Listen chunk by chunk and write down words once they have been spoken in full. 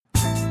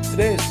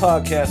Today's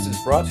podcast is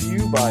brought to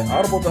you by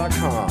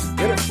Audible.com.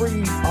 Get a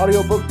free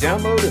audiobook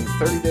download and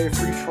 30-day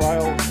free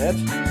trial at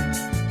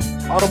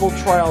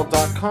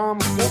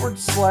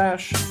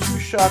audibletrial.com/2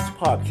 shots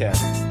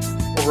podcast.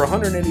 Over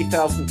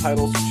 180,000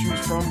 titles to choose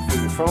from for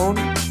your phone,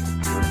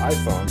 your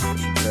iPhone, I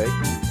should say,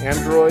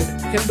 Android,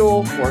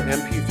 Kindle, or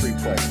MP3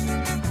 player.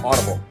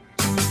 Audible.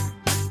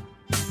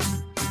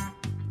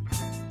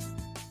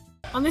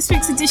 On this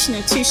week's edition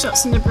of Two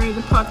Shots in the Brew,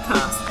 the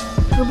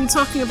podcast, we'll be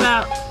talking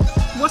about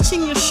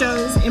watching your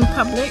shows in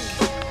public,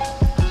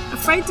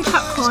 afraid to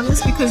cut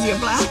corners because you're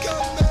black,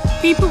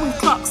 people with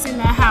clocks in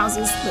their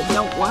houses that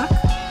don't work,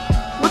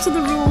 what are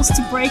the rules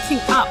to breaking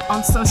up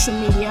on social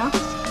media,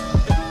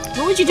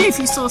 what would you do if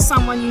you saw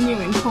someone you knew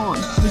in porn,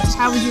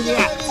 how would you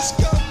react?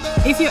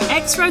 If your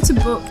ex wrote a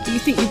book, do you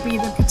think you'd be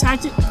the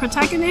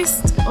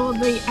protagonist or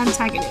the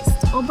antagonist,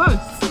 or both?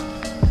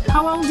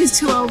 How old is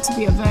too old to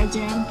be a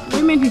virgin?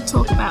 Women who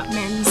talk about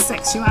men's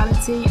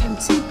sexuality, and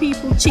two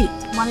people cheat.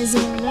 One is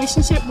in a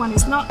relationship, one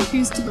is not.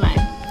 Who's to blame?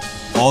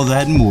 All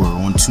that and more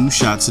on Two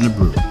Shots in the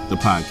Brew, the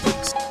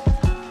podcast.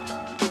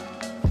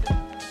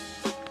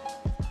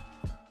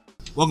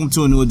 Welcome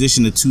to a new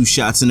edition of Two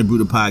Shots in the Brew,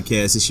 the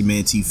podcast. It's your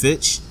man T.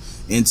 Fitch.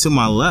 And to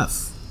my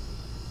left,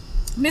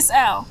 Miss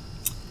L.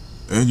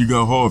 And you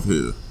got Harv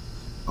here.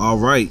 All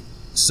right.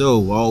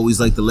 So I always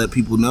like to let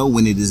people know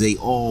when it is a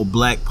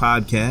all-black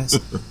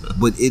podcast,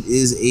 but it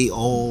is a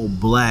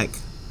all-black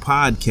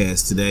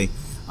podcast today.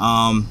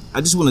 I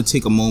just want to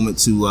take a moment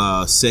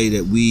to say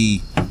that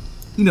we,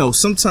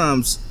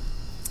 sometimes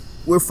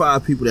we're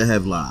five people that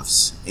have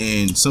lives,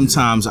 and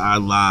sometimes our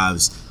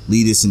lives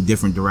lead us in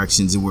different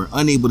directions, and we're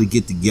unable to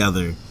get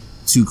together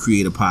to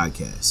create a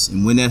podcast.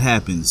 And when that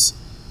happens,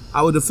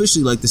 I would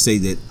officially like to say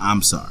that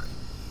I'm sorry.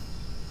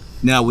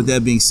 Now, with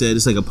that being said,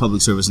 it's like a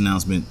public service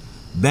announcement.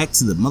 Back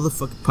to the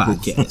motherfucking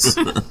podcast.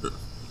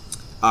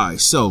 All right,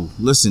 so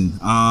listen,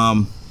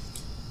 we're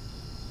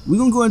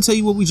gonna go ahead and tell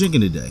you what we're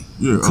drinking today.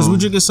 Yeah, because we're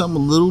drinking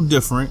something a little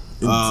different.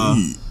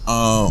 Indeed.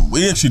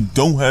 We actually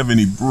don't have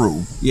any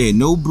brew. Yeah,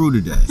 no brew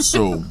today.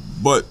 So,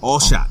 but all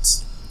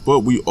shots. But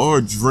we are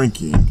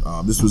drinking.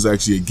 This was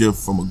actually a gift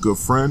from a good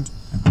friend.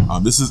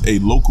 This is a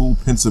local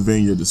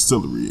Pennsylvania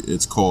distillery.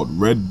 It's called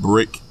Red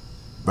Brick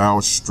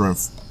Barrel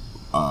Strength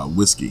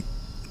whiskey,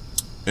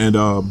 and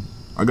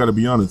I gotta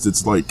be honest,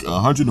 it's like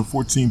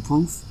 114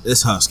 proof.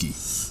 It's husky.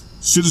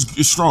 Shit is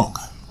strong.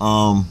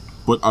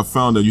 But I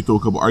found that you throw a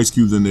couple ice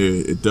cubes in there,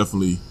 it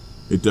definitely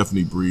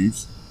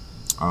breathes.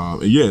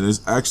 And yeah, it's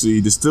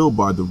actually distilled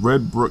by the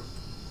Red Brick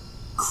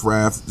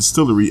Craft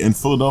Distillery in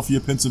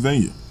Philadelphia,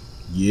 Pennsylvania.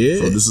 Yeah.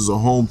 So this is a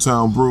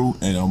hometown brew,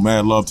 and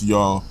mad love to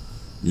y'all.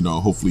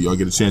 Hopefully y'all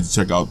get a chance to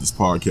check out this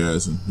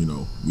podcast, and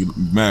we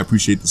mad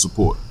appreciate the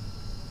support.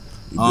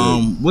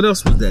 What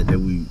else was that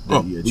we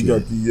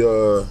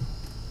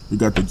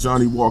got the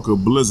Johnny Walker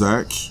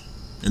Blizzak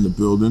in the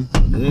building.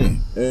 Yeah.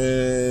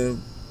 And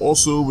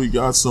also we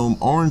got some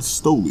Orange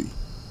Stoli.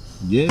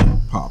 Yeah.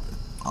 Popping.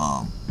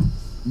 I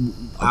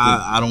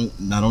don't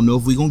know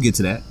if we're gonna get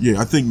to that. Yeah,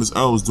 I think Miss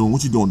L is doing,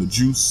 what you doing, the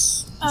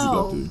juice? What you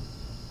got there?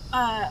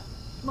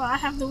 Well, I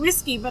have the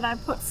whiskey, but I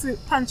put fruit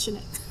punch in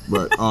it.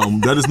 Right.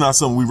 That is not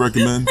something we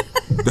recommend.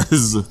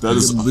 That's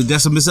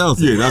a Miss L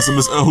thing. Yeah, that's a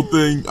Miss L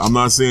thing. I'm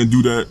not saying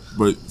do that,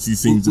 but she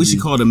seems we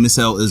should call it a Miss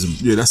L-ism.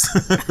 Yeah,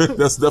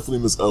 that's definitely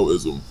Miss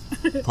L-ism.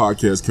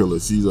 Podcast killer.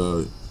 She's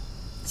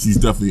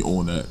definitely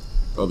on that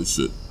other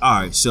shit.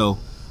 All right, so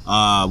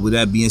with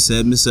that being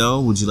said, Miss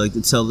L, would you like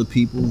to tell the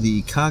people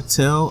the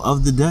cocktail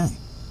of the day?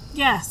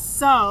 Yes.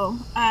 So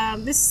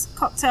this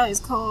cocktail is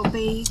called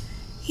the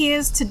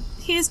Here's to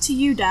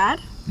You, Dad.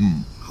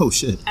 Oh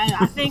shit! And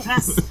I think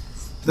that's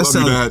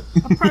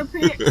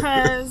appropriate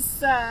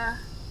because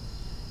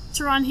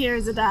Teron here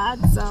is a dad,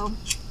 so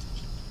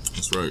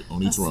that's right.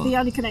 Only that's Teron. The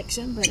only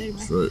connection, but anyway.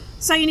 That's right.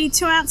 So you need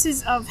 2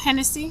 ounces of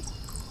Hennessy,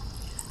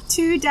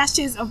 2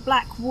 dashes of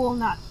black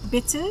walnut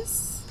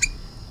bitters,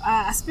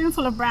 a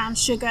spoonful of brown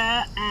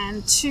sugar,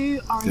 and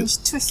 2 orange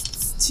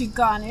twists to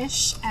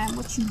garnish. And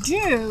what you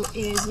do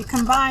is you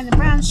combine the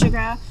brown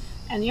sugar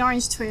and the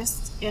orange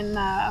twist in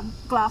a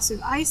glass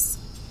with ice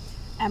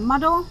and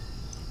muddle,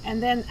 and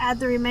then add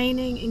the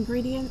remaining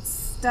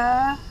ingredients,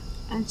 stir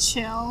and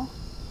chill,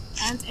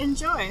 and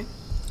enjoy.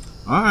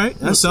 All right,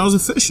 that sounds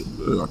official.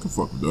 Yeah, I can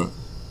fuck with that.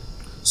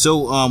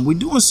 So we're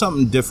doing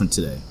something different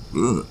today.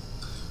 Good.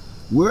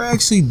 We're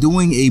actually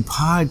doing a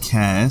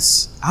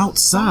podcast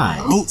outside.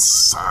 I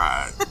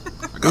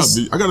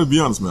gotta be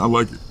honest, man. I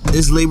like it.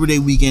 It's Labor Day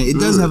weekend. It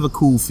does have a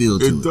cool feel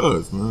to it. It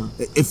does, man.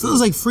 It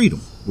feels like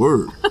freedom.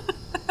 Word.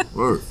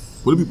 Would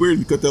it be weird if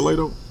you cut that light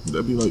out? Would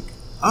that be like?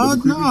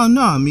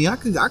 No. I mean, I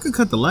could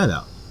cut the light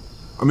out.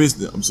 I mean,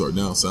 I'm sorry.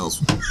 Now it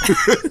sounds.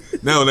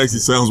 Now it actually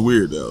sounds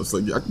weird. Now it's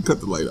like, yeah, I can cut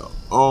the light out.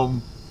 I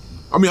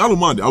mean, I don't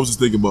mind it. I was just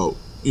thinking about,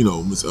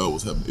 Miss L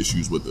was having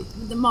issues with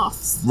the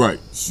moths. Right.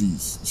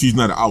 She's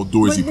not an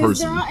outdoorsy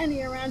person. There aren't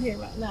any around here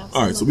right now.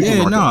 All right, so we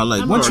can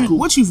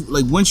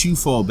once you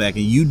fall back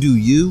and you do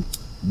you,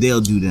 they'll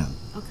do them.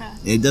 Okay.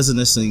 It doesn't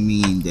necessarily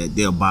mean that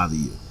they'll bother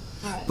you.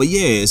 Right. But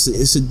yeah,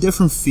 it's a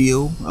different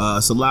feel.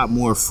 It's a lot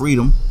more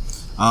freedom.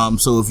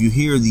 So if you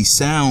hear the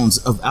sounds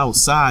of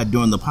outside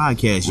during the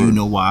podcast, you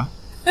know why.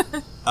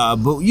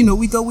 But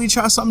we thought we'd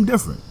try something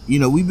different.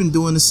 We've been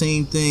doing the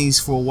same things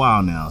for a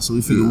while now, so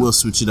we figured we'll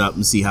switch it up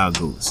and see how it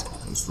goes.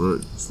 That's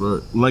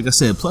right. Like I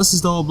said, plus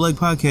it's the All Black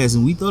Podcast,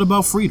 and we thought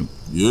about freedom.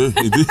 Yeah,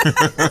 it did.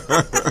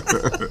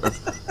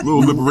 Little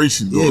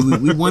liberation. Yeah,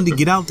 we wanted to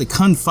get out the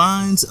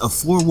confines of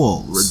four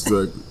walls.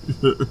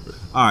 Exactly.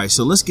 All right,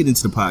 so let's get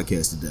into the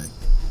podcast today.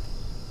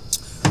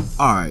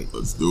 All right,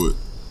 let's do it.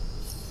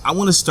 I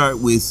want to start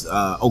with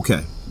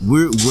okay.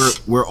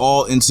 We're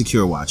all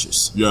Insecure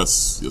watchers.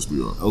 Yes,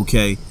 we are.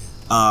 Okay.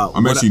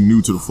 I'm actually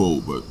new to the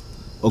fold, but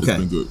okay. It's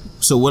been good.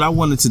 So what I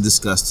wanted to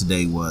discuss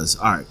today was,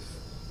 all right,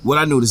 what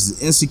I noticed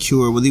is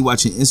Insecure, whether you're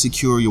watching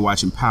Insecure, you're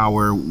watching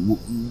Power,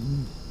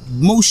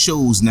 most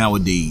shows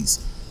nowadays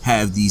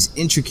have these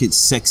intricate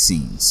sex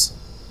scenes.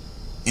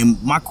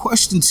 And my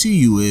question to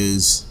you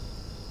is,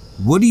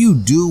 what do you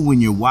do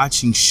when you're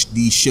watching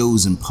these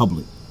shows in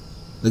public?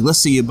 Like, let's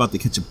say you're about to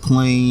catch a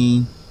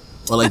plane,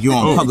 or like you're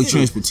on public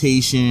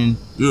transportation.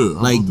 Yeah,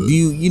 like, do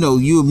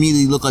you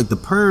immediately look like the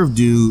perv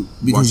dude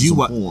because you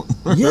watch?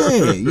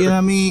 Yeah, you know what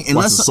I mean.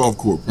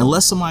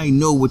 Unless somebody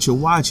know what you're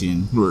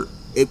watching, right.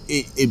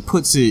 It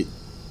puts it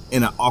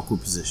in an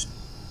awkward position.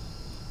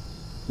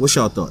 What's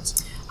your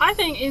thoughts? I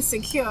think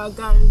Insecure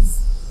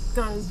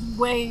goes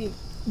way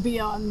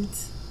beyond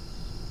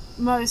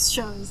most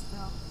shows, though.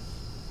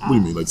 What do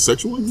you mean, like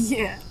sexually?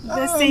 Yeah, the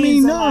I scenes.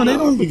 mean, no, they I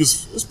don't. think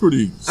it's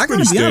pretty. I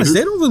gotta be honest,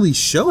 they don't really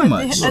show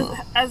much.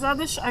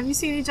 Have you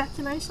seen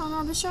ejaculation on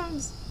other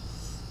shows?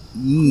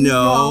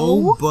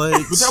 No, but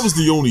that was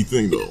the only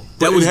thing, though.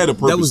 It had a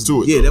purpose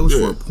to it. Yeah, though. that was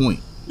for a point.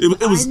 It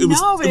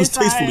was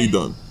tastefully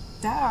done.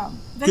 Damn.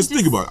 Because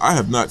think about it, I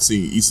have not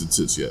seen Issa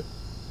tits yet.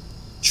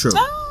 True.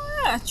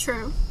 Oh, yeah,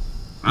 true.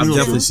 I've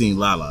definitely seen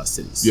Lala's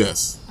titties.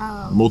 Yes,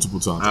 multiple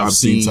times. I've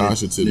seen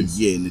Tasha titties.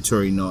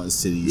 Notori Norton's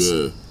titties.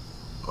 Yeah.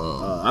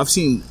 I've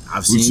seen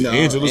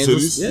Angela's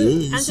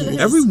titties.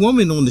 Yeah. Every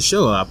woman on the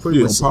show, I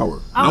pretty much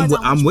on Power.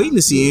 I'm waiting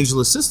to see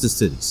Angela's sister's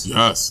titties.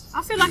 Yes.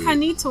 I feel like I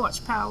need to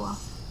watch Power.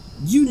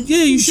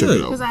 You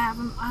should. Because I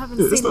haven't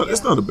seen it.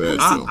 It's not a bad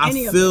film. I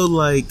feel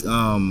like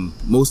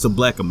most of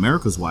Black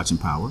America's watching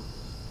Power.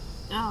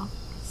 Oh,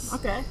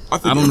 okay. I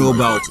don't know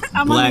about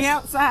I'm Black. on the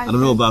outside. I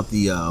don't know about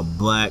the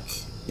Black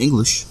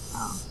English.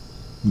 Oh.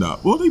 Nah,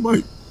 well they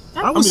might.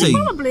 I would say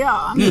probably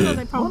are. I'm sure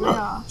they probably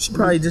are. She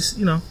probably just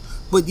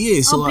But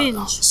yeah,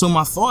 so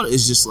my thought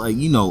is just like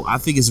I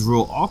think it's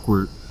real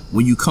awkward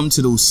when you come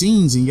to those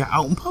scenes and you're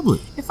out in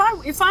public. If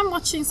I'm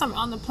watching something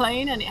on the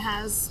plane and it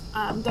has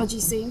dodgy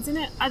scenes in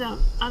it, I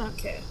don't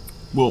care.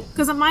 Well,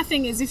 because my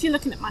thing is, if you're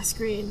looking at my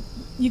screen,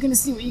 you're gonna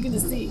see what you're gonna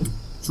see.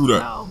 True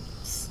that.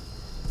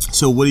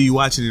 So what are you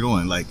watching it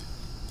on? Like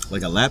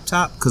a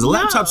laptop? Because a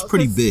laptop's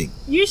pretty big.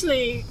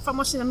 Usually, if I'm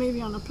watching a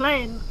movie on a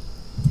plane,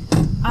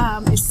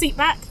 it's seat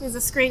back. There's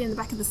a screen in the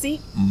back of the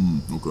seat.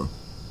 Okay.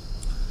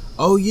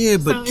 Oh yeah,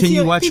 but can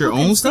you watch your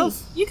own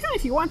stuff? You can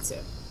if you want to.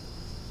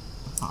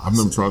 I've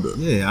never tried that.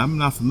 Yeah, I'm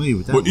not familiar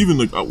with that. But even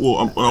like, I'm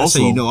also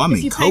I'm if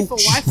in you coach. pay for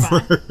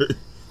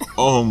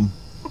Wi-Fi.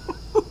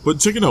 But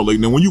check it out. Like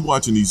now, when you're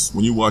watching these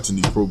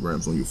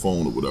programs on your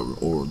phone or whatever,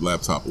 or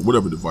laptop or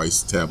whatever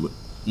device, tablet,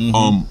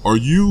 are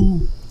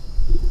you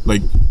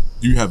like?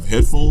 Do you have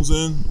headphones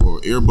in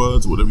or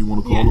earbuds, whatever you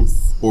want to call them,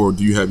 or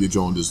do you have your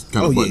John just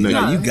kind of button in?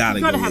 No, you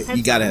gotta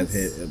have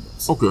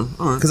headphones. Okay, all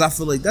right. Because I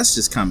feel like that's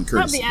just common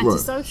courtesy. That'd be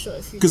antisocial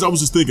if you. Because I was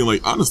just thinking,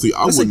 like honestly,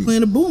 I wouldn't.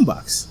 wouldn't. Like playing a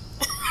boombox.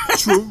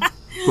 True, but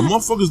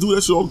motherfuckers do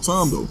that shit all the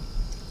time though.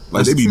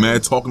 Like they be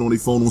mad talking on their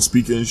phone on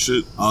speaker and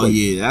shit. Oh like,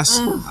 yeah, that's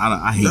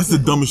I hate. That's the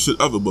dumbest shit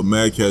ever. But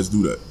mad cats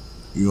do that.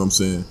 You know what I'm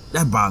saying?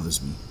 That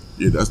bothers me.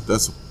 Yeah, that's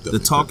the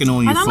talking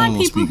on your phone. I don't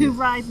like people who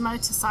ride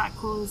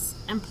motorcycles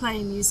and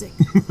play music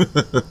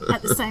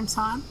at the same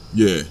time.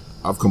 Yeah,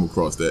 I've come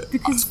across that.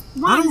 Because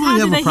I don't really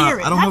have a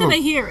problem. How do they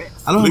hear it?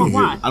 I don't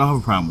have a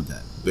problem with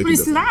that. But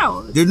it's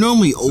loud. They're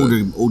normally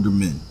older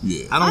men.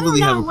 Yeah, I don't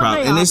really have a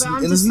problem, and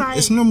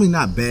it's normally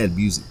not bad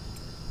music.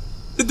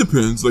 It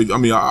depends. Like I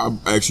mean, I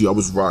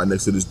was riding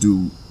next to this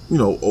dude,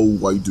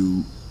 old white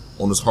dude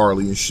on his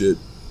Harley and shit.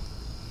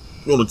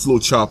 On a little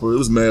chopper, it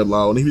was mad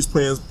loud, and he was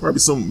playing probably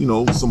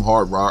some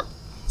hard rock,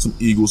 some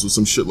Eagles or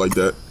some shit like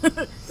that.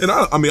 And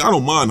I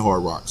don't mind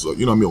hard rock, so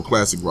or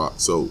classic rock,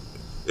 so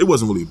it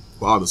wasn't really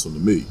bothersome to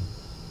me.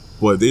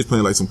 But if they was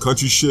playing like some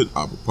country shit,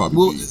 I would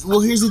probably. Well,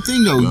 here's the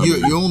thing though,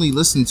 you're only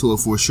listening to it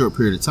for a short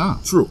period of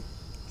time. True.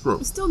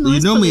 It's still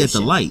noise You're normally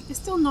pollution. at the light. It's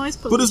still noise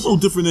pollution. But it's no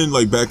different than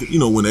like back,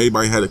 when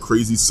everybody had a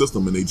crazy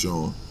system in their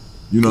joint.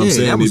 You know what I'm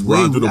saying? That was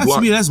through the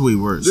block. That's way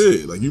worse.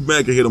 Yeah, like you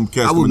back and hear them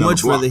cats. I would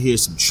much rather hear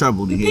some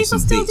trouble than hear some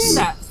bass. People still do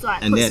that.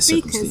 Like and put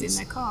speakers in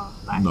their car,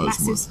 like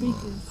massive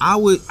speakers. I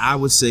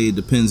would say it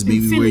depends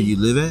maybe where you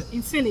live at.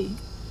 In Philly.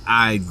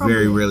 I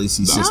very rarely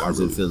see systems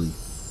in Philly.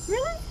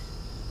 Really?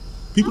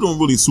 People don't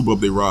really soup up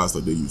their rides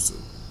like they used to.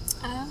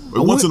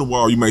 Like once in a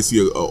while, you might see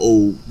a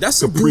old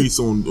Caprice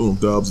on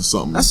Dubs or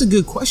something. That's a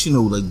good question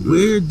though. Like,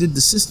 where did the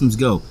systems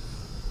go?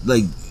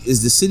 Like,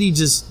 is the city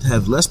just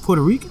have less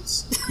Puerto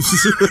Ricans?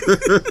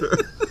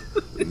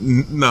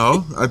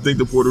 No, I think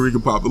the Puerto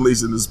Rican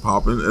population is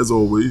popping as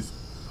always.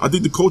 I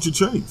think the culture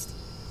changed.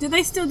 Do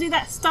they still do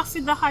that stuff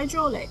with the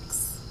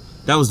hydraulics?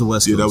 That was the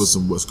West Coast. Yeah, that was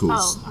some West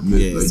Coast. Oh,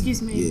 okay. Yeah.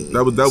 Excuse me.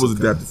 Yeah. That was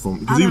adapted from,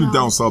 because I even don't know.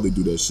 down south they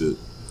do that shit.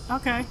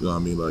 Okay. You know what I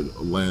mean? Like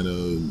Atlanta,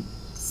 and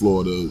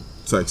Florida,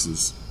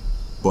 Texas.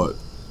 But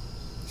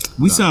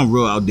We sound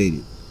real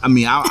outdated. I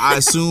mean, I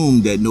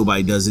assume that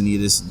nobody does any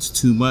of this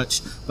too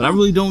much, but I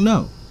really don't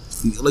know.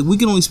 Like, we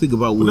can only speak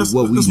about what we that's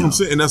know. what I'm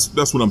saying, and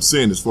that's what I'm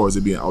saying as far as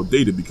it being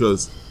outdated,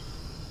 because,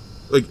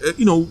 like,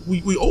 you know,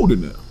 we older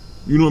now.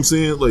 You know what I'm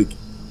saying? Like,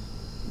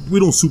 we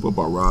don't soup up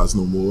our rides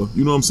no more.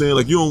 You know what I'm saying?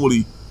 Like, you don't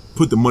really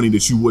put the money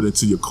that you would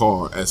into your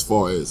car as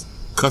far as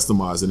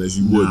customizing as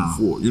you would Nah.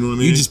 before. You know what I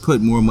mean? You just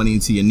put more money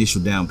into your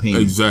initial down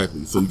payment.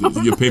 exactly. So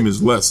your payment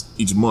is less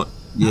each month.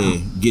 Yeah,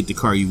 get the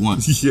car you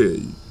want. Yeah,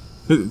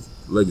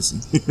 legacy.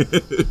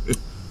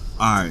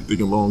 All right.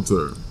 Thinking long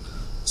term.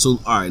 So,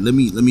 all right, let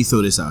me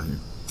throw this out here.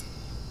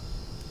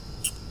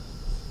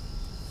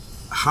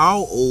 How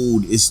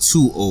old is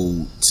too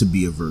old to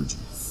be a virgin?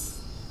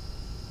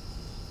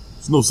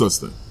 There's no such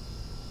thing.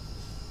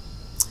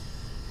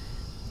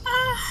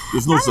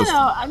 There's no I such don't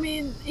know. I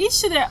mean,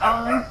 each to their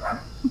own.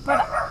 But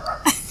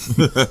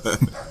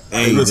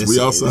Hey, listen, that's- we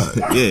outside.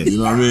 Yeah. You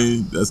know what I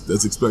mean?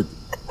 That's expected.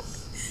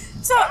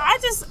 so I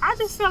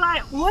just feel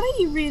like, what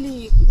are you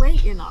really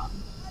waiting on?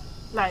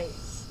 Like,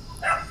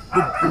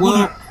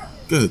 Well,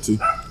 Go ahead, T.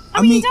 I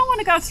mean, mean- you don't want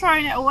to go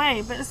throwing it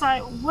away, but it's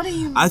like, what are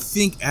you? I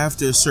think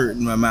after a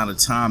certain amount of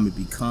time, it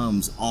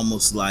becomes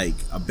almost like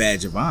a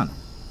badge of honor.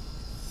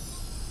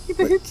 Yeah,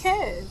 but who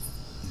cares?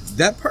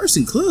 That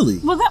person clearly.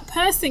 Well, that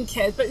person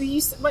cares,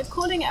 but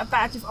calling it a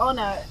badge of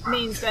honor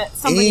means that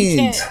somebody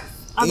cares.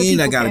 Other And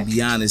people I gotta care.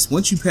 be honest,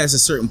 once you pass a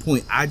certain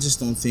point, I just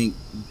don't think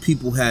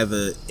people have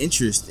an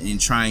interest in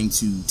trying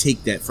to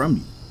take that from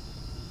you.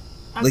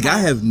 Like, Okay. I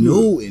have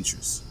no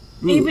interest.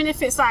 Even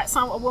if it's like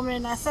a woman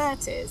in her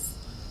 30s,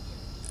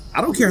 I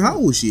don't care how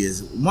old she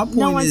is. My point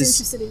no one's is,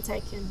 interested in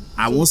taking.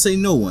 I won't say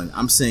no one.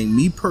 I'm saying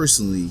me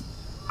personally,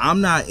 I'm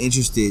not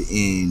interested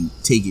in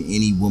taking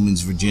any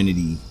woman's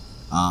virginity.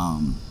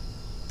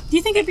 Do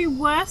you think it'd be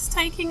worse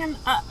taking an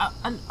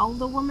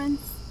older woman,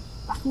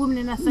 like a woman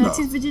in her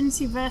 30s,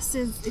 virginity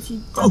versus if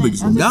you? I don't think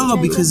it's No,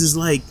 because it's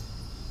like,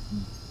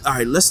 all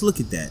right, let's look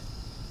at that.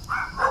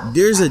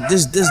 There's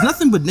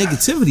nothing but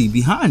negativity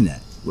behind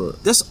that. Right.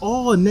 That's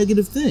all a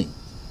negative thing.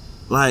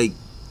 Like,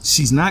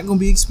 she's not gonna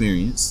be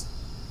experienced.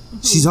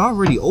 She's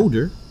already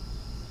older,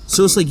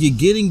 so it's like you're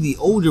getting the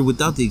older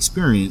without the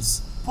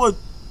experience. But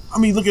I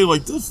mean, look at it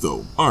like this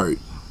though. All right,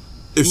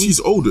 if she's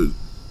older,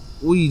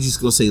 What are you just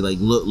gonna say, like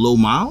low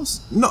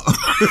miles? no,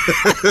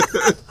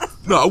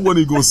 no, I wasn't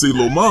even gonna say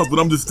low miles, but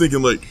I'm just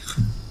thinking like,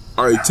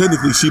 all right,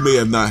 technically she may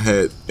have not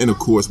had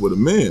intercourse with a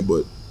man,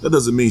 but that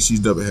doesn't mean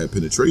she's never had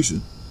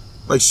penetration.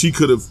 Like she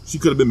could have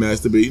been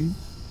masturbating.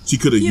 She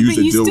could have Yeah, used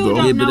but a you still dildo.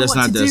 don't Yeah, know but that's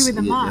what not- to do that's- with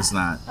the yeah, mind. that's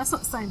not- That's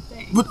not the same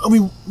thing. But I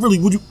mean, really,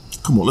 would you?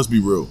 Come on, let's be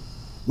real.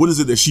 What is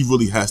it that she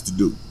really has to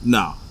do?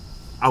 No.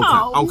 Okay.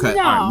 Oh, okay. no.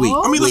 All right. Wait.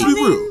 I mean, let's wait.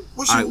 be real.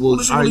 What's All she, right. Well. what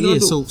is she All right. really Yeah.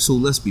 gonna do? So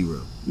let's be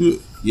real. Yeah.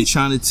 You're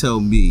trying to tell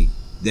me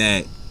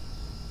that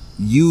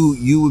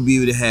you would be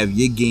able to have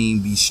your game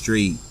be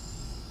straight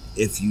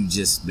if you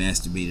just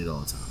masturbated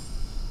all the time.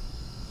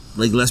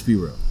 Like, let's be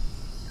real.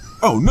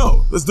 Oh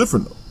no, that's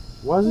different though.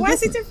 Why is it Why is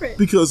different? it different?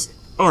 Because,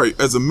 all right,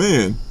 as a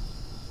man,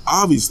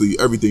 obviously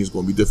everything's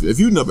going to be different. If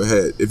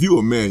you're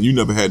a man, you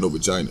never had no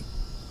vagina.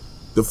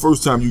 The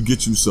first time you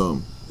get you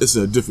some, it's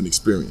a different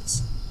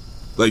experience.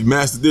 Like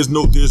master, there's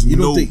You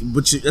no, don't think,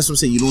 but that's what I'm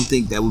saying. You don't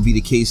think that would be the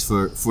case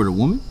for the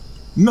woman?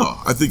 no.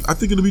 I think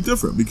it'll be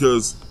different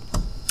because,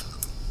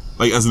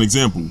 like as an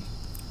example,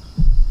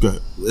 go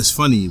ahead. It's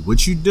funny.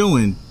 What you're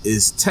doing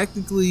is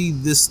technically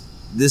this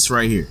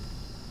right here.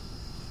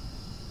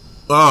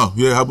 Oh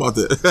yeah, how about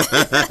that?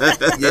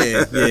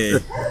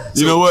 Yeah.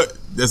 You know what?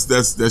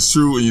 That's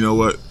true. And you know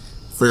what?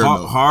 Fair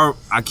enough. Hard.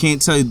 I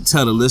can't tell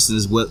the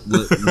listeners what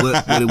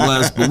it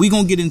was, but we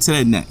gonna get into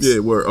that next. Yeah,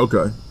 word.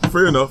 Okay,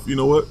 fair enough. You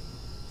know what?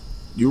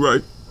 You're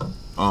right.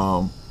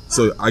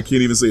 So I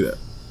can't even say that.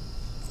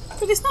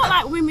 But it's not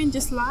like women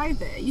just lie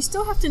there. You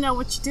still have to know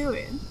what you're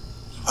doing.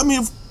 I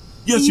mean,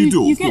 yes, you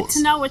do. You Of get course.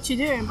 to know what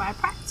you're doing by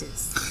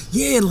practice.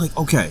 Yeah, like,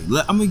 okay,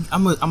 I'm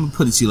gonna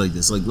put it to you like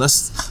this. Like,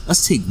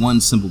 let's take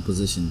one simple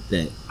position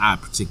that I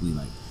particularly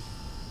like.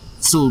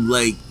 So,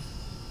 like,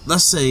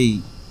 let's say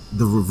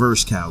the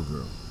reverse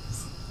cowgirl.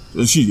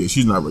 And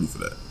she's not ready for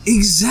that.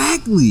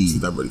 Exactly.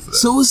 She's not ready for that.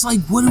 So it's like,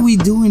 what are we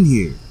doing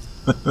here?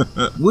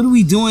 What are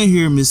we doing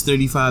here, Miss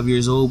 35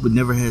 years old but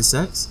never had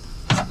sex?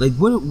 Like,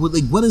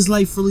 what is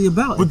life really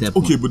about but, at that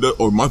point? okay, but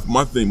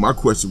my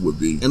question would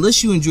be,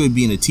 Unless you enjoy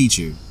being a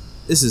teacher,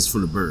 this is for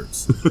the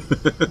birds.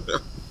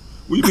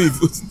 what do you mean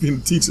being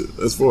a teacher?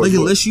 As far Like, as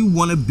what? unless you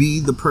want to be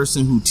the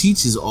person who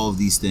teaches all of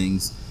these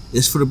things,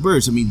 it's for the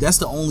birds. I mean, that's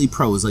the only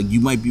pro. Is like you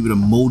might be able to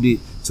mold it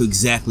to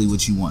exactly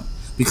what you want,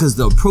 because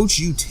the approach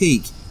you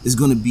take is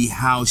going to be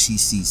how she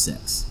sees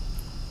sex.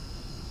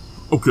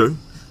 Okay.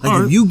 Like, All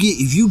right.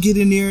 if you get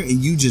in there and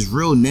you just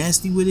real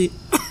nasty with it,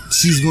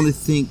 she's going to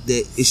think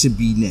that it should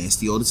be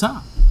nasty all the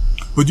time.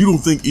 But you don't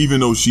think, even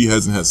though she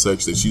hasn't had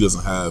sex, that she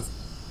doesn't have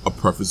a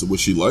preference of what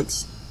she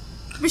likes?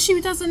 But she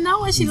doesn't know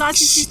what she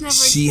likes if she's never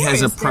She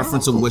has a experienced it.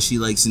 preference of what she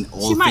likes in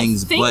all She might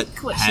things think but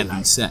what she having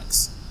likes.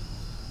 sex.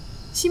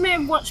 She may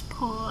have watched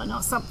porn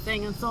or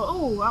something and thought,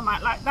 oh, I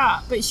might like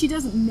that. But she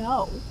doesn't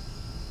know.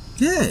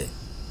 Yeah.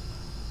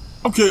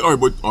 Okay, all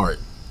right.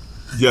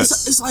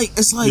 Yes. It's like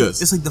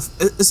Yes.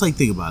 it's like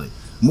think about it.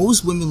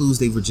 Most women lose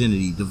their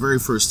virginity the very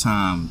first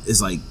time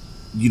is like,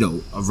 you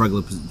know, a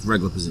regular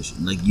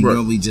position. Like you Right.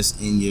 normally just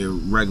in your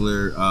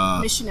regular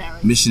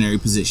Missionary.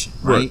 position,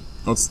 right?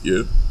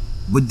 Yeah.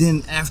 But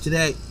then after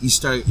that, you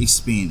start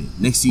expanding.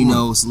 Next thing you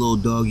know, it's a little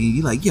doggy. And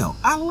you're like, yo,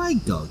 I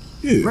like doggy.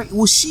 Yeah. Right?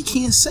 Well, she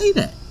can't say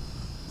that.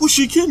 Well,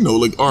 she can though.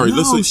 Like, all right, No,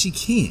 let's say she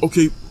can't.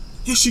 Okay,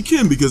 yes, she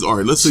can, because all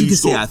right, let's say She you can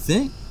say, start. I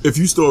think. If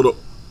you start up,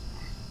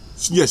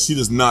 yes, she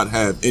does not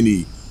have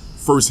any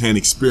first-hand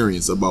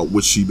experience about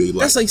what she may like.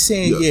 That's like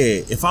saying,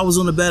 yeah, if I was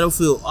on the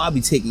battlefield, I'd be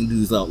taking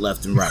dudes out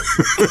left and right.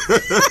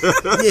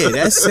 Yeah,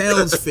 that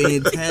sounds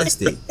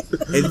fantastic.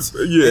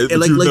 Yeah,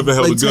 but you never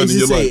held a gun in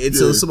your life.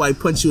 Until Yeah. somebody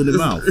punch you in the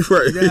mouth.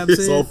 Right. You know what I'm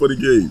It's saying? all for the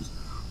games.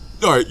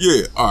 All right,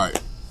 yeah, all right.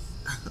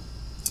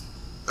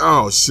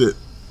 Oh, shit.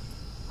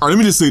 All right, let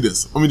me just say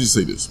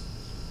this.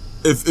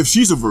 If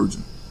she's a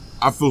virgin,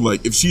 I feel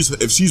like if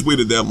she's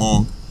waited that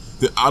long,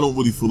 then I don't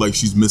really feel like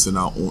she's missing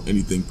out on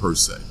anything per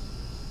se.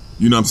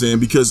 You know what I'm saying?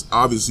 Because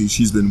obviously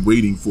she's been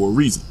waiting for a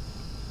reason,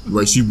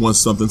 right? She wants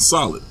something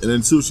solid, and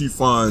until she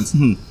finds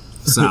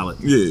Solid.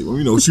 yeah, well,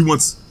 you know, she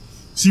wants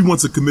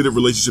a committed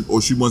relationship,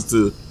 or she wants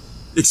to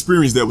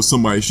experience that with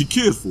somebody she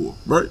cares for,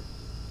 right?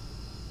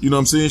 You know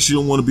what I'm saying? She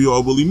don't want to be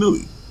all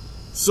willy-nilly.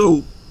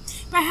 So,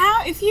 But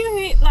how, if you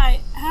hit,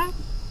 like, how,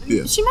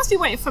 yeah. she must be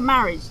waiting for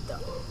marriage, though.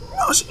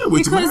 No, she gotta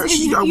wait to Because marry. if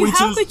She gotta wait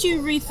how till could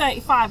you read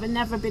 35 and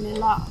never been in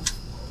love?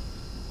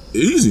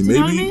 easy. you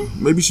know what I Maybe, mean?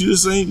 maybe she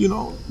just ain't, you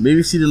know,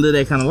 Maybe she didn't live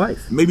that kind of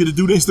life. maybe the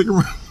dude ain't sticking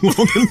around long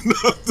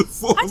enough to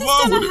fall I in just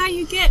love don't with know it. how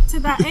you get to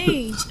that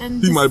age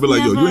and He might be like,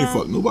 yo, you ain't never-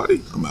 fuck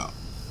nobody. I'm out.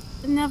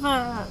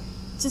 Never,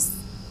 just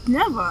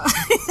never.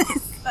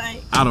 It's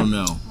like, I don't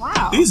know.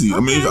 wow. Easy. I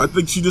mean, okay. I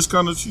think she just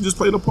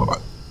played a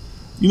part.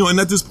 You know, and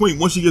at this point,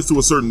 once she gets to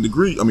a certain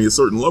degree, I mean, a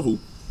certain level,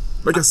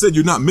 like I said,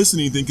 you're not missing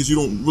anything because you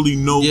don't really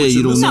know Yeah, what you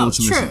you're don't missing. know No, what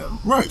you're missing. true.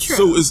 Right. True.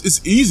 So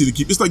it's easy to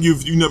keep. It's like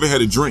you never had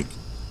a drink.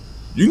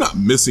 You're not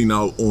missing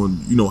out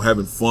on, you know,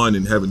 having fun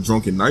and having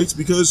drunken nights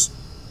because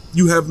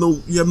you have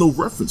no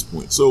reference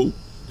point. So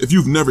if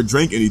you've never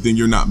drank anything,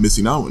 you're not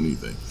missing out on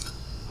anything.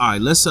 All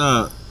right, let's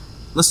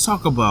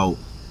talk about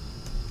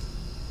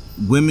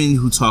women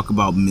who talk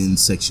about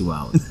men's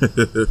sexuality.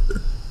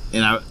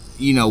 And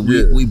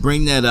we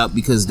bring that up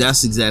because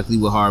that's exactly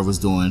what Harv was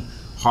doing.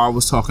 Harv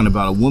was talking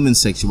about a woman's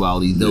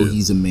sexuality, though Yeah.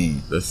 he's a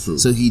man. That's true.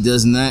 So he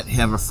does not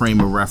have a frame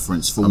of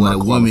reference for I'm what not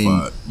a woman.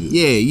 qualified.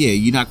 Yeah,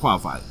 you're not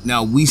qualified.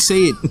 Now we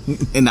say it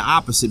in the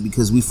opposite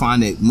because we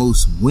find that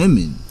most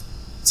women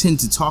tend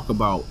to talk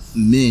about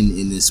men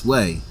in this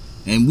way,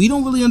 and we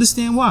don't really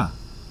understand why.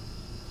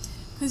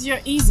 Because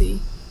you're easy.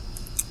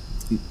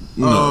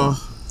 No,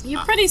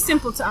 You're pretty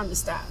simple to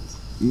understand.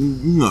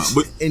 no,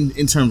 but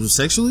In terms of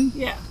sexually,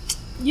 Yeah.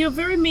 You're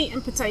very meat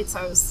and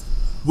potatoes.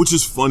 which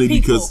is funny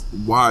People. because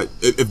why?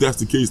 If that's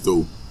the case,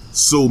 though,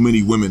 so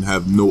many women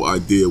have no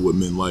idea what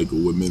men like or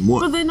what men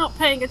want. Well, they're not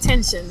paying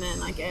attention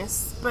then, I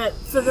guess. But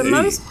for the Hey.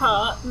 most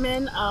part,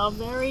 men are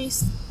very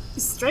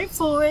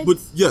straightforward. But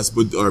yes,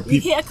 but are you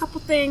people? hit a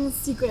couple things,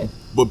 you're good.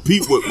 But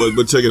people.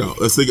 But check it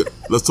out.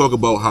 Let's talk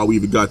about how we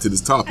even got to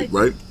this topic,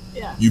 right?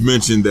 Yeah. You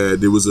mentioned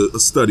that there was a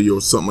study or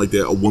something like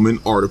that. A woman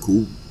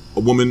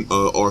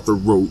author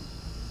wrote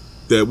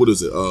that. What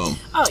is it? Oh,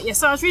 yeah.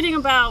 So I was reading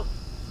about,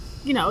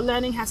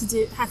 learning how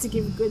to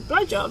give good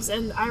blowjobs,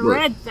 and I Right.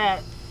 read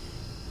that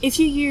if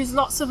you use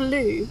lots of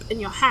lube in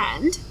your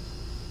hand,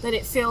 that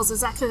it feels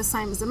exactly the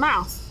same as the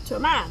mouth to a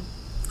man.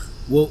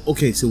 well,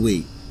 okay, so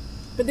wait.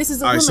 But this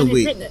is a All right, woman so who's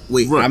wait, written it.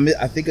 Right.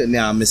 I think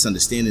now I'm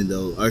misunderstanding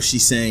though. Are she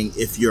saying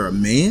if you're a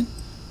man,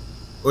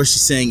 or is she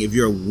saying if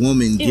you're a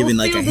woman It giving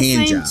will like feel a the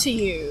hand same job? to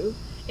you.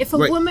 If a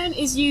Right. woman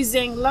is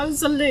using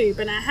loads of lube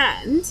in her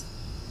hand,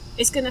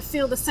 it's going to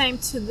feel the same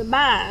to the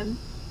man.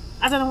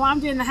 I don't know why I'm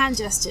doing the hand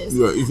gestures,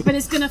 Right. but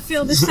it's going to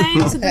feel the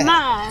same to the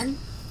man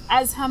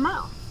as her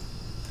mouth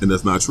And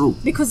that's not true.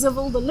 because of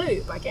all the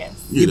lube, I guess.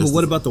 Yeah, but that's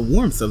what the- about the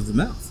warmth of the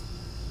mouth?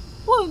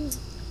 Well,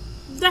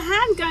 the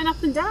hand going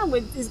up and down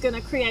is going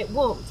to create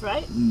warmth,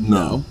 right?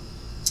 No.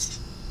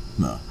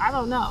 I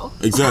don't know.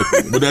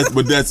 Exactly. but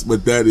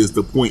that is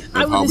the point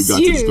I of would how we got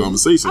to this assume-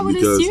 conversation. I would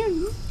Because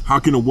assume. how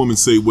can a woman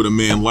say what a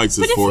man likes as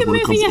But if far as you're when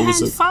it moving comes to your women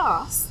hand sex?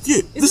 fast, Yeah,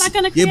 isn't this- that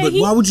going to create Yeah, but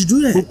heat? why would you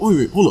do that?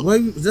 Wait, hold up. Why,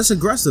 that's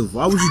aggressive.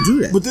 Why would you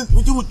do that? But then,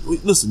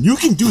 listen, you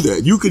can do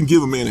that. You can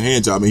give a man a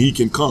hand job and he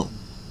can come.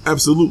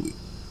 Absolutely.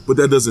 But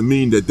that doesn't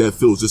mean that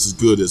feels just as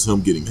good as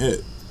him getting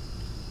head.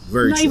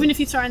 Very Not true. even if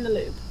you throw in the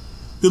lube.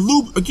 The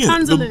lube, again,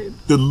 Tons of lube.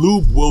 the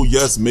lube will,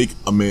 yes, make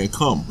a man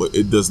come, but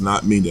it does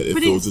not mean that it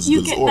But feels if as you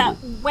good as get oral. that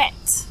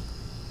wet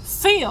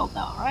feel,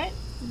 though, right?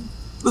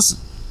 Listen,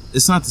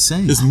 It's not the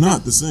same. it's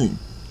not the same.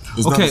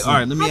 It's not Okay, the same. all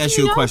right. Let me How do ask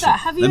you you a know question. that?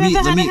 Have you let me ever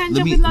let had a me hand let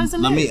job me with loads of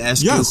let me lube?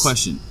 ask you a Yes.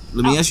 question.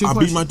 Let me ask you a I beat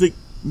question. my dick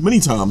many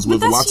times But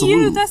with that's lots of you.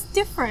 lube. That's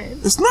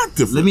different. It's not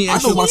different. Let me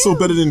ask I know you- myself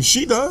better than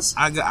she does.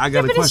 I got Yeah,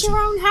 a but it's question.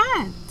 your own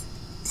hand.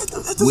 That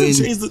doesn't When-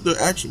 change the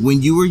action.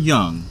 When you were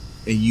young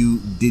and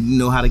you didn't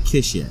know how to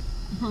kiss yet,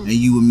 Mm-hmm. and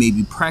you would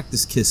maybe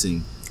practice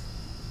kissing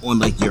on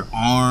like your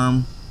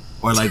arm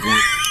or like on,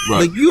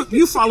 Right. like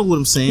you follow what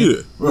I'm saying? Yeah,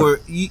 right. Or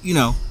you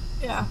know,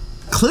 Yeah.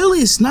 clearly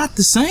it's not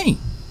the same.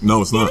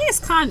 No, it's not. It is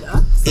kind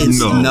of. It's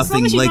No. As nothing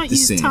long as you like don't the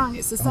use same. tongue,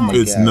 it's the Oh same. my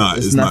It's God. not.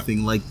 It's It's not.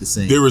 nothing like the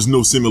same. There is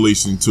no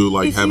simulation to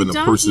like If you having a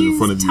don't person in use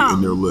front of you tongue.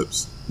 and their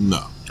lips.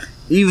 No.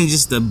 Even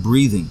just the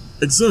breathing.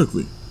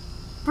 Exactly.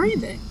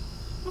 Breathing.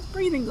 What's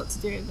breathing got to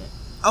do with it?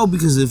 Oh,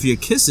 because if you're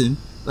kissing,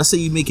 let's say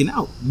you're making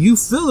out, you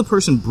feel the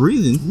person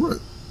breathing. Right.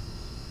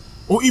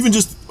 Or even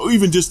just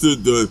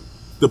the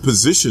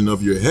position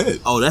of your head.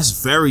 Oh, that's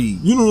very.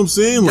 You know what I'm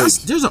saying? Like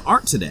There's an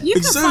art to that. You can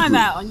Exactly. find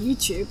that on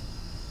YouTube.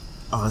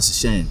 Oh, that's a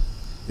shame.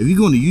 If you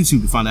go into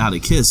YouTube to find out how to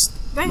kiss,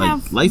 They like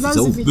have life is loads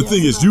of over. videos. the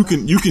thing is about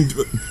you that. can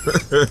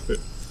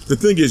the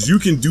thing is you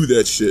can do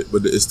that shit,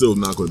 but it's still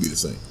not going to be the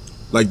same.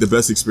 Like the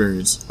best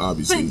experience,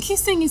 obviously, But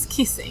kissing is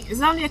kissing. There's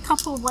only a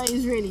couple of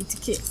ways really to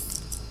kiss.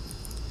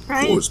 of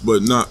Right? course,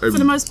 but not every, For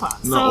the most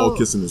part. Not So- all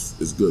kissing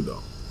is good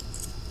though.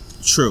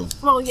 True.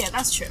 Well, yeah,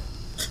 that's true.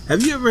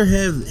 Have you ever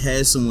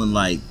had someone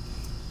like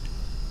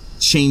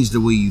change the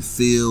way you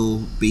feel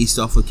based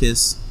off a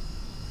kiss?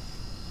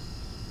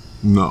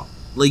 No.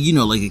 Like, you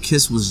know, like a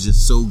kiss was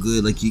just so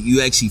good, like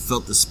you actually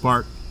felt the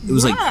spark. It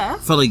was Yeah.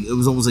 felt like it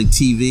was almost like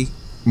TV.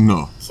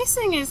 No.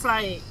 Kissing is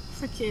like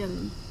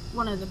freaking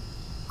one of the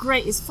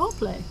greatest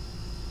foreplay.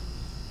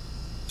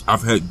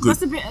 I've had good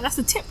That's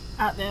a tip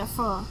out there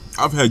for.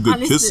 I've had good our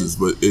listeners. kisses,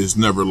 but it's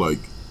never like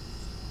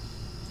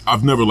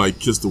I've never like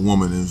kissed a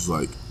woman and it's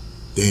like,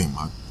 damn,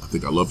 I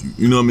think I love you.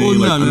 You know what I mean?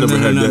 Well, Like I never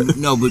had that.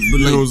 no, but You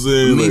know like what I'm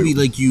saying? maybe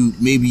Like- like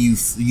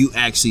you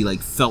actually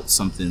like felt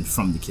something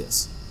from the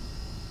kiss.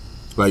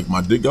 Like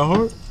my dick got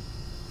hard.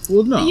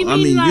 Well, no, You I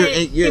mean mean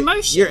like you're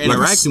emotion? you're Like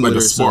interacting like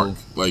with a her, spark.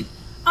 so Like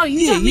Oh, you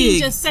Yeah, don't mean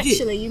yeah, just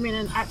sexually. You mean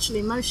an actual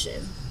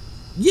emotion.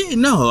 yeah,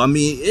 no, I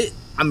mean it.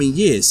 I mean,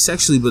 yeah, it's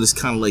sexually, but it's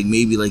kind of like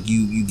maybe like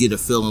you get a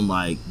feeling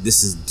like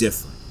this is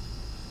different,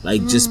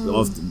 like just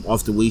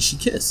off the way she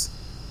kissed.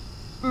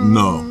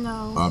 no,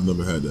 no. I've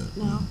never had that.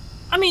 No.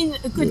 I mean,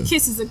 a good Yeah.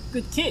 kiss is a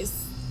good kiss.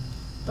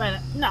 But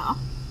no.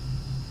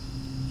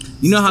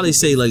 You know how they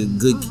say like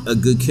a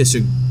good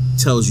kisser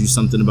tells you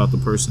something about the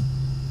person.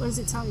 What does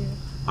it tell you?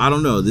 I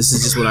don't know. This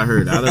is just what I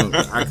heard.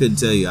 I couldn't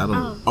tell you. I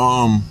don't.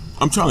 Oh.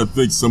 I'm trying to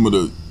think some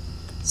of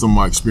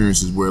my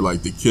experiences where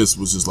like the kiss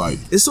was just like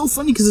It's so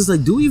funny because it's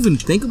like, do we even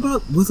think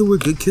about whether we're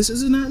good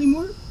kissers or not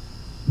anymore?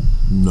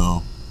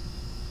 no.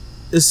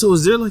 So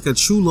is there like a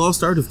true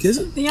lost art of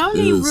kissing? The only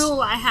It is. rule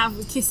I have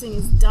with kissing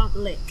is don't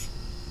lick.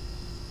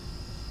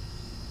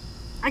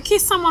 I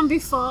kissed someone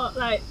before.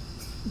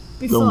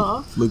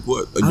 Don't like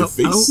what? Like I your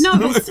don't- I face? No,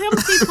 but some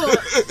people.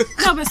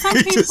 No, but some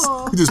He just,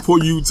 people. he just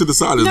pull you to the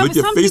side and No, lick but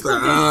your some face people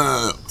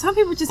like do. Some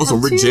people just on have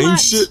some Rick too James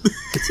much, shit.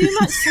 too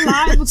much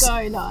saliva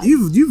going on.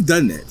 You've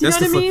done that. Do you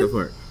That's know the what I fucked mean? up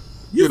part.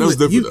 Yeah, that was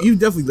different, though. You've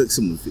definitely licked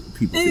some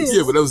people. Ew. face.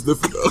 Yeah, but that was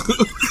different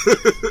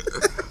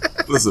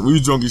though. Listen, we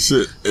was drunk as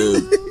shit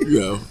and you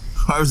know,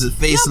 Or was it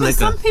face Yeah, but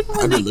some liquor? people I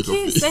when they did lick her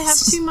kiss, they have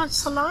face. too much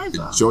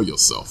saliva. enjoy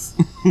yourself.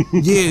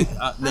 Yeah.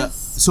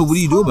 So what do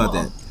you do about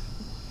that?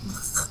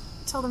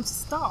 Tell them to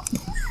stop.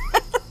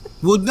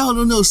 Well,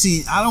 no.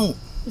 See, I don't.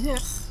 Yeah,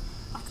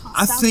 I can't.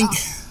 I stand think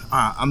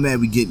up. I'm mad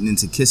we getting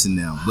into kissing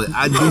now, but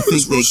I do think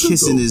It's real that shit,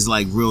 kissing though. is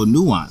like real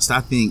nuanced.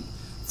 I think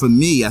for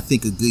me, I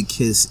think a good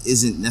kiss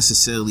isn't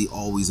necessarily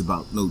always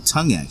about no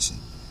tongue action.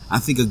 I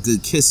think a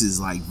good kiss is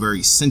like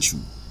very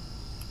sensual.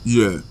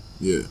 Yeah,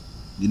 yeah.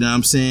 You know what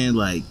I'm saying?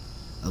 Like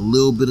a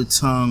little bit of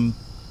tongue,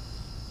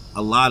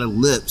 a lot of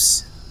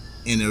lips,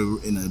 and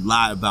a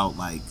lot about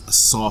like a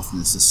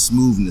softness, a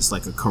smoothness,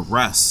 like a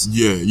caress.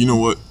 Yeah, you know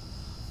what?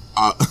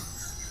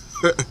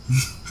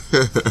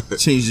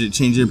 Change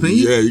your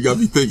opinion. Yeah, you got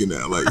me thinking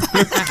that, like,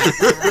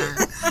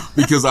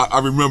 because I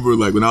remember,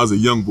 like, when I was a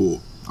young boy,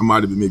 I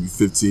might have been maybe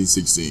 15,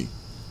 16,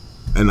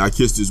 and I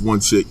kissed this one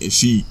chick, and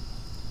she,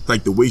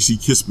 like, the way she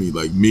kissed me,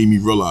 like, made me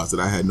realize that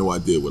I had no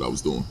idea what I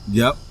was doing.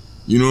 Yep.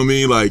 You know what I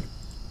mean?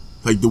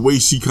 Like the way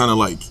she kind of,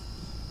 like,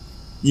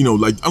 you know,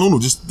 like, I don't know,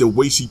 just the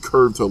way she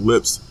curved her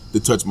lips to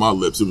touch my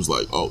lips, it was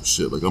like, oh,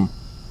 shit, like,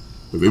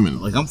 wait a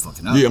minute. Like I'm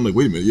fucking up. Yeah, I'm like,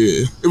 wait a minute,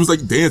 yeah. It was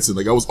like dancing,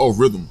 like I was off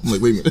rhythm. I'm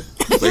like, wait a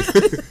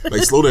minute.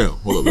 like slow down.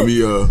 Hold up, let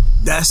me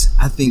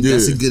I think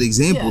that's a Yeah. good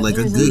example. Yeah, like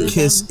a there is a good good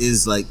kiss example.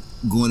 is like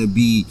going to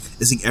be.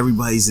 It's like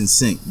everybody's in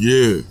sync. yeah,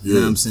 You know what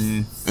yeah. I'm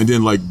saying? And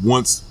then like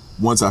once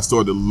I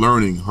started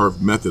learning her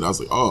method, I was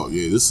like, oh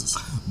yeah, this is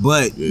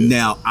But Yeah.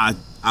 now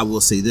I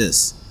will say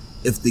this: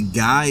 if the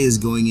guy is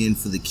going in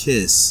for the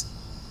kiss,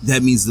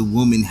 that means the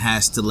woman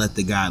has to let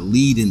the guy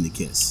lead in the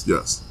kiss.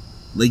 yes.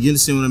 Like you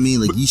understand what I mean?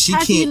 Like she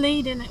How do you can't.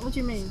 lead in it? What do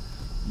you mean?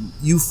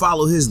 You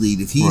follow his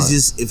lead. If he's Right.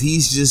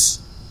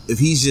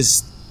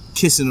 just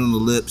kissing on the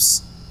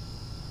lips,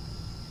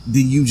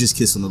 then you just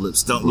kiss on the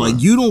lips. Don't Right.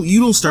 like you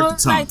don't start Well,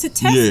 the tongue. like to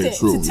test Yeah, it,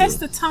 true, to test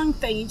yeah. the tongue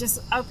thing, you just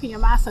open your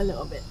mouth a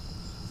little bit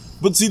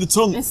But see, the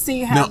tongue. and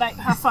see how now,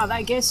 how far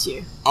that gets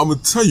you. I'm gonna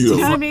tell you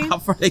You know what I though. mean? How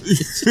far they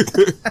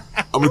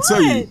I'm gonna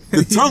tell you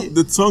the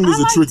tongue is I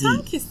a like tricky.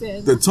 tongue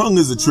kissing. The tongue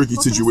is a tricky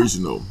What can I say?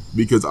 situation though,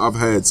 because I've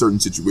had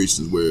certain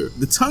situations where,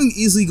 the tongue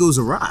easily goes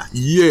awry.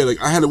 yeah,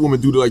 like I had a woman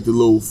do like the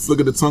little flick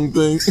of the tongue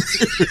thing.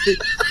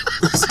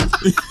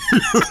 You know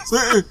what I'm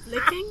saying?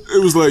 Licking?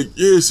 It was like,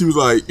 yeah, she was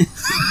like,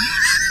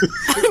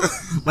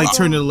 Like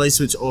turning the light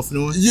switch off and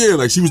on. yeah,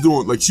 like she was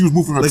doing, like she was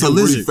moving her Like a tongue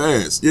really lizard.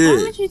 fast. Why Yeah,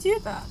 would you do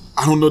that?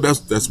 I don't know.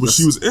 That's what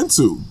she was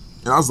into,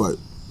 and I was like,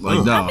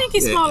 Like no, I think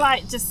it's yeah. more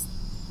like just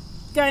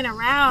going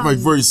around. like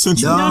very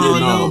sensual. No, Yeah,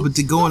 no, but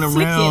the going Not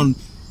flicking. around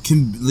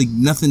can like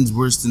nothing's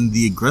worse than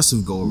the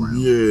aggressive go around.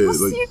 yeah, What's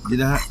like the- You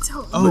know? I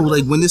don't Oh, know.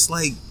 like when it's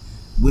like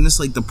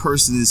the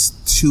person is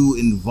too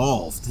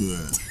involved.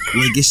 yeah.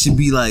 Like it should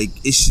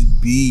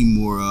be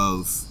more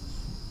of,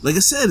 like I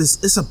said,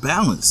 it's a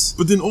balance.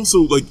 But then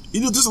also, like, you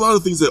know, there's a lot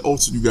of things that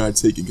also you gotta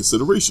take in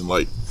consideration.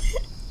 Like,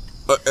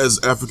 as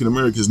African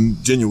Americans,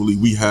 genuinely,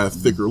 we have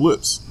thicker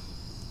lips.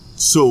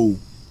 So,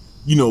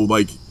 you know,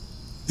 like,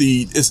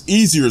 it's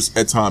easier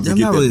at times to I'm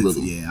get not that really,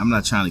 rhythm. yeah, I'm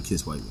not trying to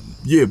kiss white women.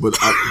 Yeah, but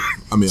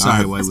I mean, Sorry, I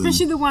have, white women.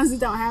 Especially the ones that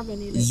don't have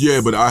any lips.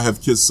 yeah, but I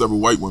have kissed several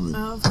white women,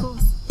 Of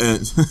course.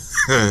 and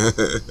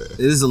It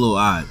is a little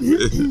odd.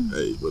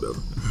 hey, whatever.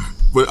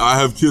 But I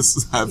have kissed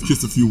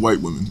a few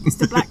white women. It's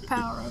the black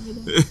power over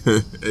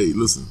there. Hey,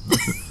 listen,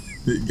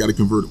 you gotta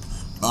convert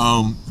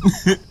them.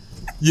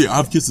 Yeah,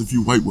 I've kissed a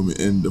few white women,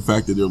 and the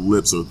fact that their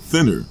lips are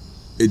thinner,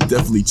 it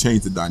definitely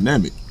changed the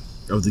dynamic.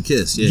 Of the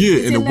kiss, yeah. Yeah,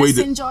 Is in it a way less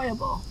that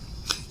enjoyable?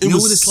 it You know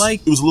was, what it's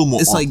like? It was a little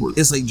more It's awkward.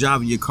 like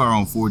driving your car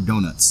on 4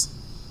 donuts,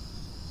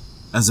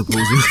 as opposed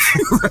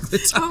to regular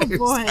Oh tires.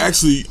 boy.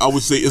 Actually, I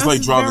would say it's like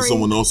That's driving very-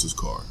 someone else's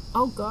car.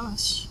 Oh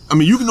gosh. I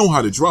mean, you can know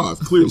how to drive,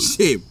 clearly.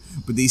 Shit,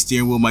 but the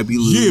steering wheel might be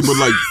loose. Yeah, but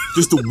like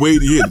just the way,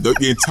 yeah,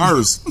 the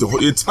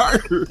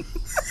entire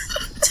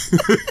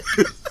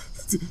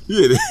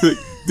yeah,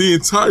 the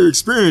entire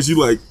experience, you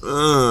like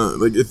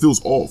it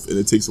feels off, and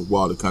it takes a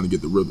while to kind of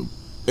get the rhythm.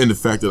 And the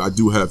fact that I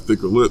do have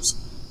thicker lips,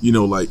 you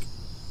know, like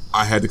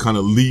I had to kind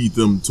of lead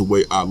them to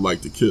way I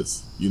like to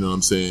kiss. You know what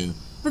I'm saying?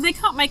 But they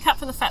can't make up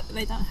for the fact that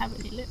they don't have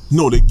any lips.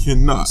 No, they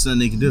cannot. Something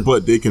they can do.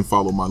 But they can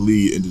follow my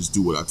lead and just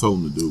do what I tell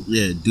them to do.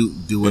 Yeah,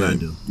 do what I And,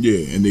 do.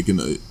 Yeah, and they can,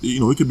 you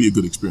know, it could be a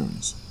good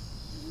experience.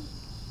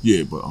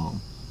 Yeah, but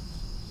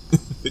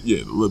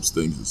yeah, the lips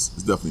thing is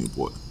definitely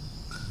important.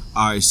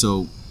 All right,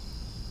 so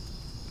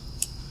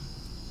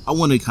I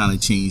want to kind of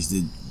change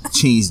the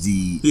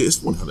Yeah, it's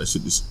funny how that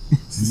shit just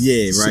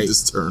yeah shit right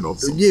just turned off.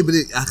 So. yeah, but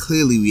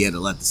clearly we had a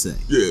lot to say.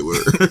 Yeah,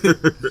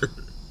 word.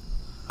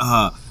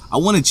 I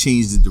want to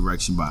change the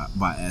direction by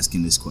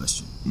asking this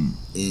question,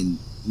 and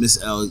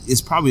Miss L,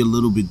 it's probably a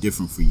little bit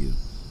different for you.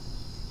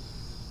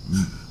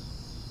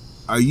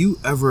 Are you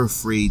ever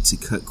afraid to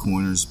cut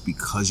corners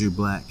because you're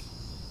black?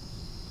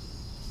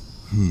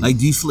 Like,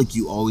 do you feel like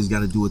you always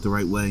got to do it the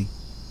right way?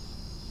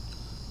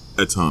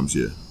 At times,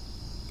 yeah,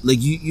 Like,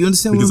 you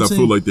understand because what I I'm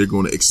saying? feel like they're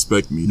going to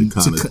expect me to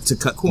kind of to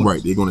cut corners,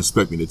 right. They're going to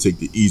expect me to take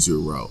the easier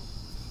route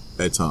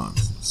at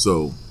times.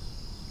 So,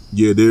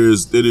 yeah, it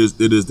is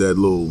that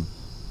little.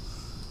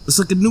 It's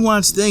like a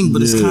nuanced thing,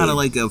 but it's Yeah. kind of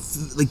like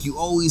like you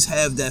always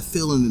have that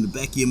feeling in the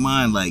back of your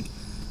mind, like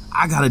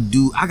I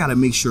gotta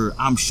make sure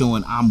I'm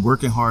showing I'm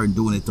working hard and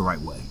doing it the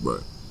right way. Right.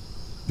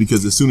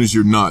 Because as soon as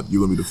you're not,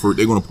 you're gonna be the first.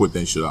 They're gonna put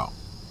that shit out.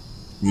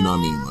 You know what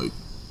I mean? Like,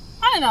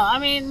 I don't know. I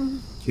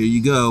mean, Here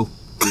you go,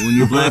 doing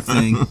your black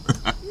thing.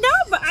 no,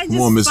 but I just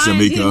Come on, Miss find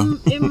Jamaica.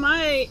 in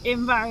my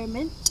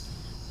environment,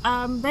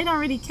 they don't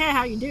really care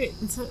how you do it.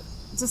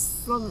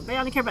 They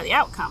only care about the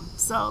outcome.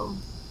 So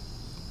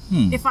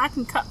if I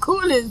can cut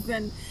corners,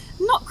 then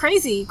not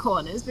crazy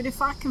corners, but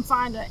if I can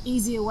find an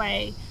easier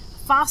way,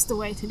 faster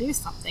way to do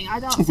something, I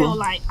don't feel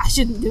like I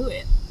shouldn't do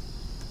it.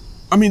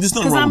 I mean, there's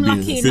nothing Because wrong I'm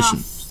with being lucky efficient.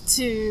 enough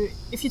to,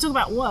 if you talk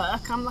about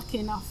work, I'm lucky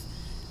enough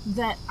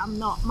that I'm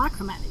not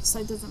micromanaged, so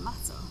it doesn't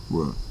matter,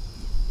 Right.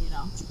 you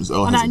know. Ms.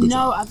 L And has I a good know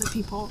job. other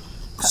people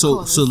cut So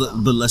corners,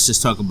 but let's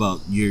just talk about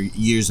your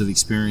years of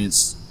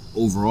experience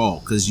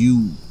overall, because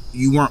you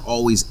weren't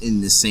always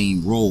in the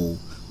same role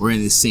or in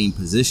the same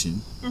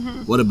position.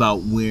 Mm-hmm. What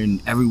about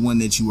when everyone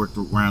that you worked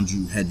around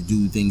you had to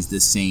do things the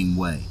same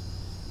way?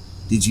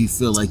 Did you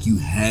feel like you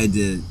had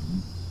to?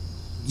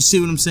 You see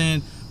what I'm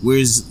saying?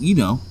 Whereas, you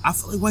know, I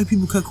feel like white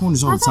people cut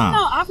corners all I the don't time.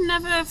 know. I've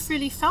never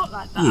really felt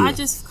like that. Yeah. I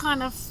just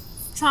kind of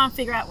try and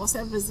figure out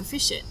whatever's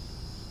efficient.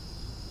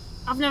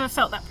 I've never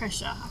felt that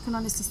pressure. I can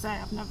honestly say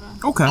I've never.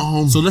 Okay,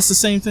 so that's the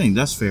same thing.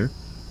 That's fair.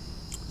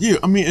 Yeah,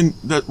 I mean, and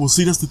that. Well,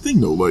 see, that's the thing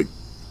though. Like,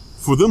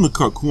 for them to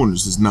cut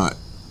corners is not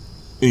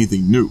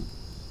anything new.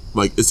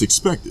 Like, it's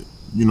expected.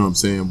 You know what I'm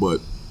saying? But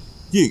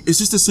yeah, it's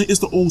just the same. It's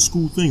the old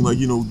school thing. Like,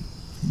 you know,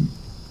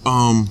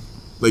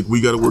 like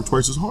we got to work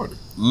twice as harder.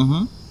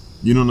 Mm-hmm.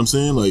 You know what I'm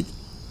saying?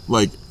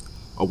 Like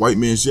a white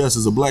man's yes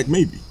is a black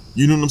maybe.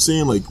 You know what I'm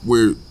saying? Like,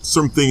 where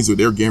certain things that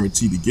they're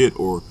guaranteed to get,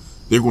 or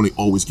they're going to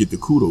always get the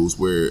kudos.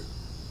 Where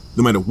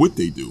no matter what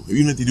they do,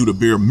 even if they do the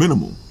bare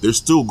minimum, they're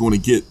still going to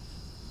get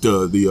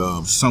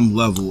the some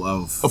level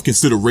of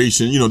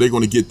consideration. You know, they're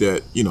going to get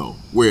that. You know,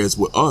 whereas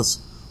with us,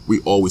 we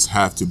always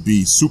have to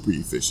be super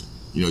efficient.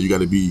 You know, you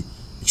got to be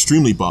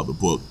extremely by the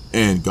book,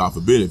 and God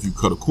forbid if you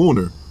cut a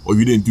corner or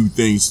you didn't do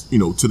things, you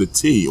know, to the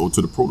T or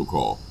to the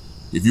protocol.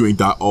 If you ain't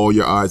dot all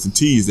your I's and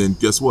T's, then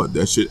guess what?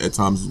 That shit at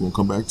times is going to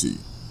come back to you.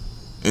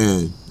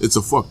 And it's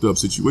a fucked up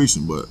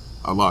situation, but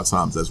a lot of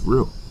times that's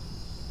real.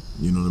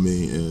 You know what I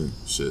mean? And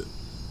shit.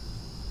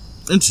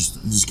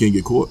 Interesting. You just can't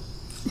get caught.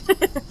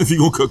 If you're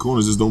going to cut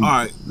corners, just don't. All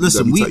right,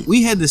 listen,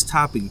 we had this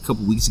topic a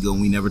couple weeks ago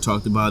and we never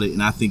talked about it,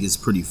 and I think it's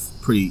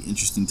pretty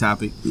interesting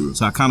topic. Yeah.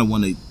 So I kind of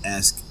want to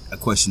ask a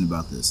question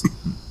about this.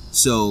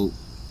 So,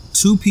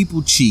 two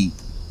people cheat.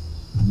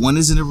 One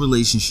is in a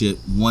relationship,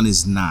 one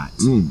is not.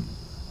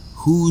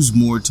 Who's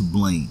more to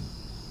blame?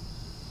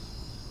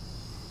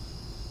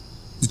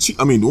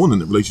 The one in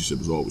the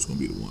relationship is always going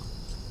to be the one.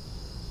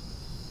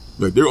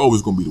 Like, they're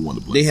always going to be the one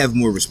to blame. They have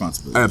more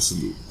responsibility.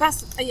 Absolutely.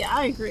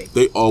 I agree.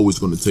 They're going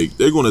to take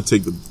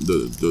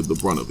the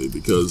brunt of it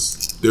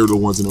because they're the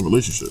ones in a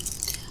relationship.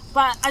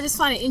 But I just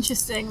find it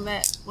interesting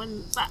that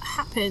when that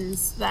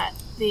happens, that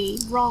the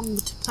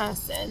wronged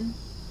person,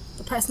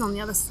 the person on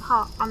the other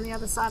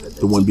side of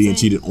the one being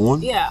cheated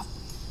on? Yeah.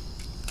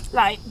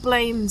 Like,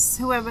 blames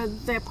whoever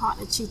their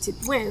partner cheated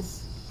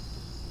with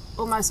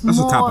almost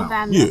more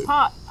than their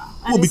partner.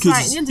 And well, it's because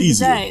like, at the end of the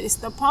day, it's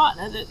the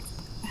partner that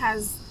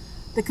has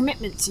the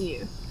commitment to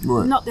you,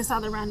 right, not this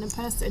other random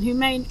person who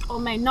may or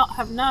may not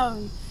have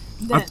known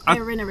that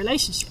they're in a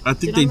relationship. I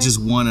think they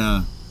just want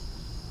to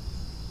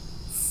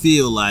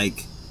feel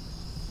like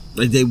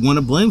they want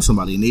to blame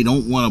somebody and they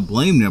don't want to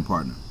blame their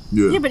partner.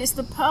 Yeah, but it's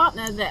the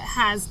partner that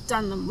has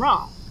done them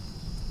wrong.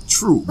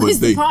 True, but it's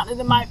the partner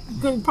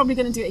that probably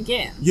going to do it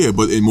again. Yeah,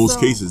 but in most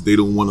cases, they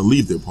don't want to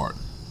leave their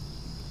partner.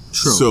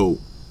 True. So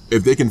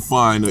if they can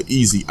find an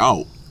easy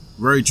out,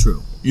 very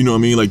true. You know what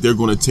I mean? Like, they're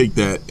going to take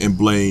that and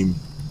blame,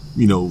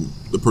 you know,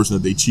 the person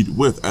that they cheated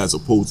with, as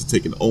opposed to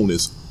taking the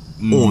onus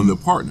on the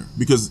partner.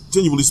 Because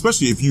genuinely,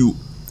 especially if you've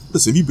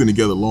been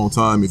together a long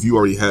time, if you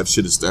already have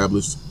shit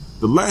established,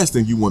 the last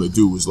thing you want to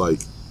do is, like,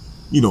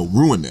 you know,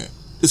 ruin that.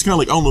 It's kind of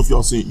like, I don't know if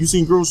y'all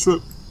seen Girls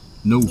Trip?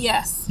 No.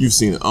 Yes. You've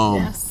seen it.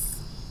 Yes.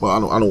 Well,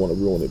 I don't want to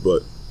ruin it,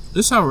 but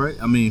it's all right.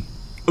 I mean,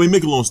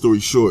 make a long story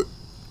short,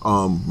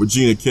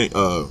 Regina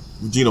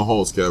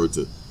Hall's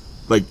character,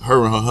 like,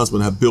 her and her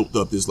husband have built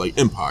up this, like,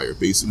 empire,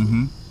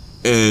 basically.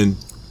 And,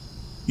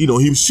 you know,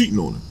 he was cheating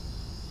on her.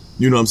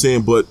 You know what I'm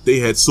saying? But they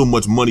had so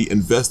much money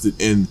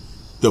invested in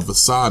the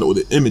facade or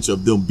the image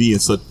of them being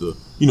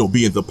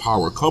being the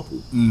power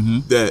couple,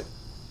 that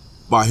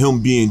by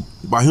him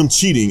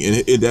cheating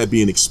and that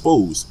being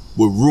exposed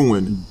would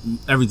ruin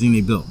everything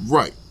they built.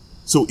 Right.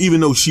 So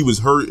even though she was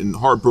hurt and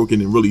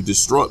heartbroken and really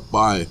distraught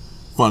by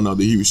finding out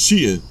that he was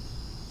cheating,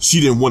 she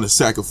didn't want to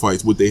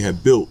sacrifice what they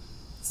had built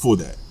for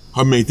that.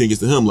 Her main thing is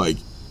to him, like,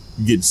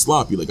 you're getting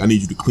sloppy. Like, I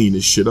need you to clean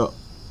this shit up.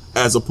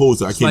 As opposed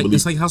to,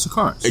 it's like House of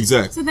Cards.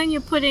 Exactly. So then you're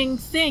putting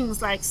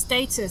things like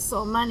status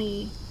or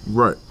money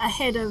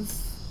ahead of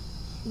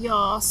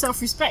your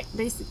self-respect,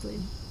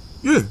 basically.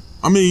 Yeah.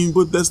 I mean,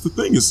 but that's the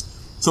thing, is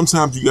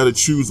sometimes you got to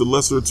choose the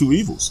lesser of two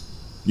evils.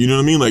 You know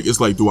what I mean? Like,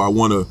 it's like, do I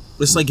want to...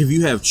 It's like if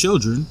you have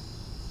children,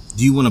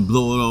 do you want to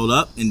blow it all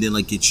up and then,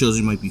 like, your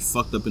children might be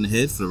fucked up in the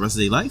head for the rest of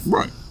their life?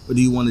 Right. Or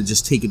do you want to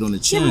just take it on the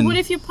chin? Yeah, but what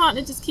if your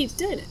partner just keeps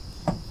doing it?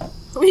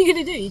 What are you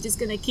going to do? You're just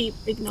going to keep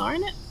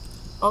ignoring it?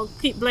 Or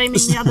keep blaming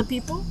the other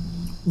people?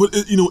 But,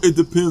 it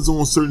depends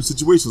on certain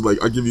situations.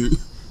 Like, I give you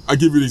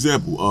an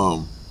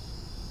example.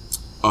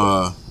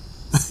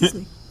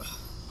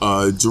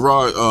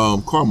 Gerard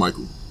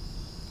Carmichael,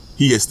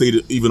 he had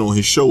stated, even on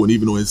his show and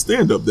even on his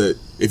stand-up, that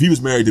if he was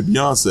married to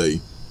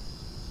Beyonce,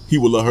 he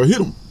would let her hit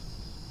him.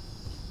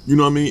 You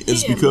know what I mean?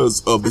 It's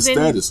because of the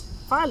status.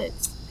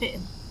 Violence hit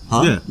him.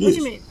 Huh? Yeah. What do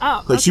you mean?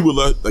 Oh, like,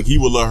 okay. He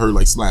would let her,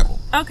 like, slap him.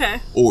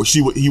 Okay. Or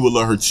he would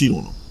let her cheat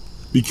on him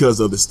because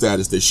of the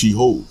status that she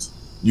holds.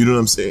 You know what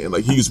I'm saying?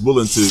 Like, he was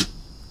willing to,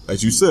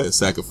 as you said,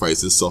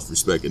 sacrifice his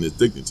self-respect and his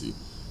dignity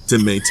to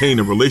maintain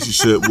a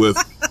relationship with,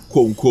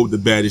 quote unquote, the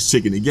baddest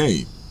chick in the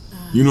game.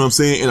 You know what I'm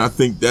saying? And I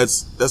think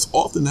that's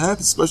often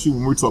happens, especially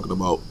when we're talking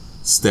about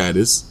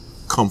status,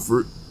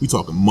 comfort. We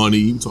talking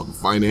money. We talking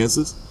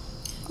finances.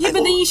 Yeah,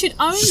 but then you should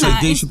own She's that.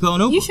 like Dave Chappelle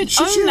and Oprah. You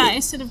should own that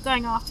instead of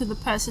going after the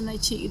person they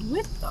cheated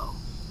with, though.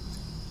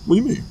 What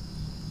do you mean?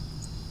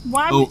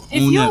 Why?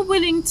 If you're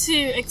willing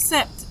to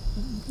accept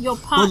your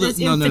partner's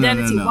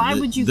infidelity, why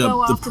would you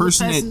go after the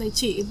person they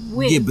cheated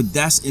with? Yeah, but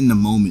that's in the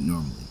moment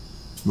normally.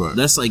 Right.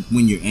 That's like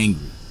when you're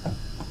angry.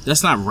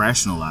 That's not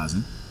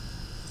rationalizing.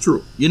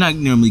 True. You're not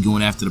normally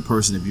going after the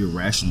person if you're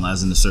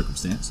rationalizing the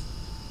circumstance.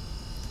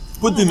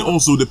 But then it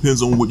also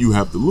depends on what you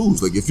have to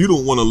lose. Like, if you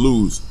don't want to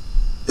lose,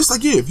 it's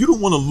like, if you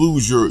don't want to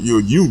lose your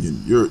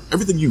union,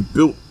 everything you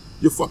built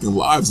your fucking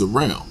lives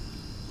around,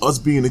 us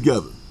being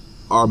together,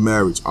 our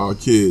marriage, our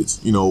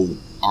kids,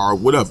 our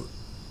whatever,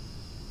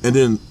 and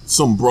then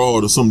some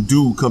broad or some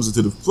dude comes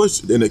into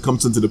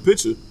the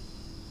picture,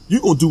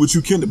 you're going to do what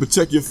you can to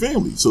protect your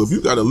family. So if you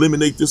got to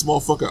eliminate this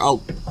motherfucker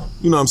out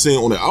you know what I'm saying,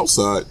 on the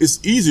outside, it's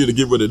easier to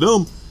get rid of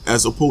them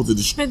as opposed to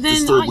But then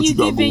disturb aren't what you you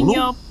got giving going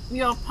on.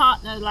 your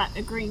partner like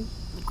a green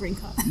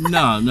card?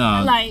 No,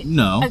 Like,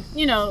 no.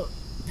 you know,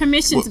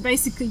 permission Well, to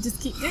basically just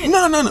keep doing it.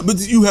 No. But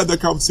you have that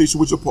conversation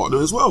with your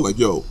partner as well. Like,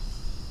 yo,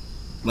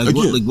 Like,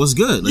 again, what's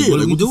good? Like, yeah, what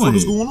are we what the doing fuck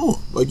is here? going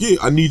on? Like, yeah,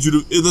 I need you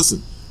to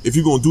listen. If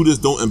you're gonna do this,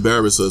 don't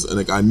embarrass us. And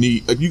like,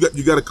 you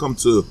got to come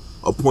to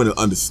a point of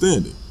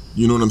understanding.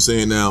 You know what I'm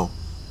saying? Now,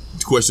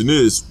 the question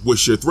is,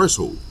 what's your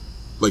threshold?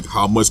 Like,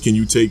 how much can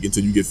you take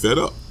until you get fed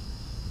up?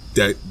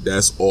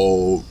 That's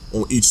all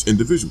on each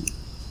individual.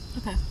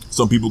 Okay.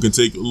 Some people can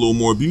take a little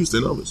more abuse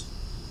than others.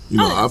 You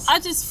know, I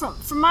just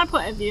from my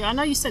point of view, I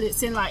know you said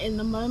it's in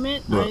the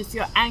moment, or Right. if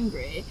you're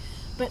angry,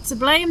 but to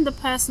blame the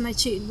person they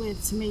cheated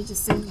with to me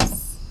just seems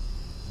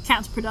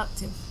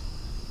counterproductive.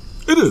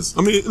 it is.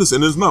 I mean,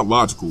 listen, it's not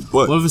logical,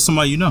 but What if it's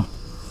somebody you know?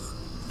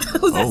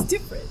 Oh, that's Oh.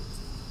 different.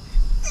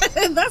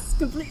 That's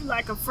completely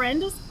like a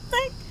friend or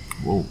something.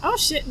 whoa, Oh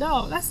shit,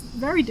 no, that's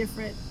very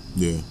different.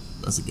 yeah,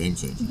 that's a game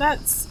changer.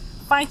 That's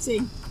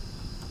fighting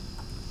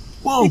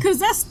Well, because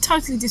that's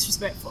totally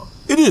disrespectful.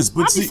 it is,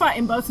 but I'd be see,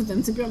 fighting both of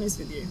them, to be honest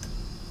with you.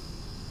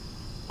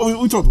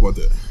 we talked about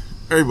that.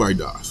 Everybody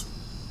dies,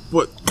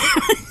 but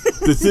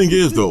the thing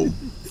is, though,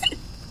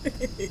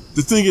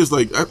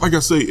 like I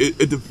say,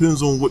 it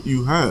depends on what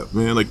you have,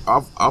 man. Like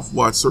I've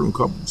watched certain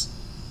couples.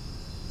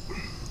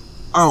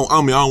 I don't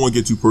want to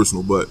get too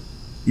personal, but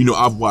you know,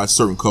 I've watched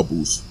certain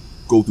couples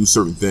go through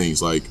certain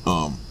things, like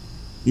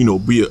you know,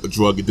 be it a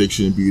drug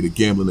addiction, be it a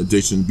gambling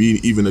addiction, be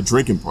it even a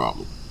drinking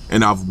problem,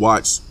 and I've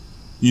watched,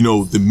 you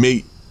know, the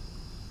mate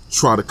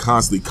try to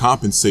constantly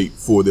compensate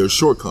for their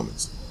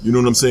shortcomings. You know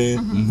what I'm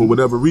saying? For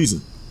whatever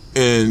reason.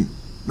 And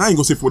I ain't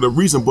gonna say for whatever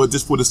reason, but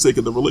just for the sake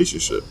of the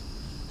relationship.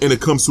 And it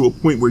comes to a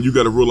point where you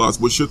gotta realize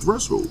what's your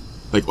threshold.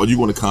 Like, are you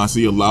gonna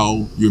constantly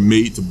allow your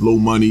mate to blow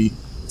money,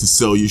 to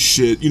sell your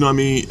shit, you know what I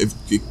mean? If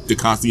to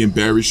constantly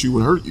embarrass you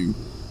and hurt you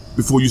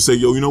before you say,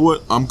 yo, you know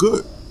what? I'm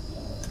good.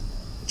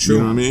 True.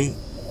 You know what I mean?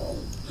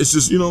 It's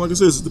just, you know, like I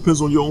said, it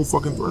depends on your own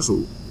fucking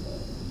threshold.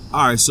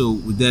 All right, so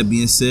with that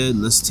being said,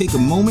 let's take a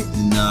moment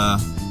and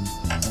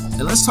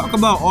let's talk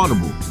about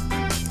Audible.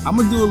 I'm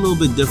gonna do a little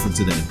bit different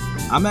today.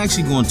 I'm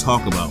actually going to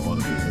talk about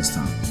Audible this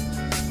time.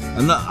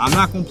 I'm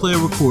not going to play a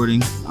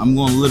recording. I'm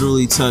going to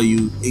literally tell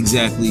you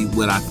exactly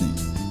what I think.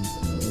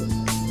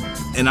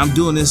 And I'm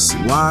doing this,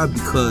 why?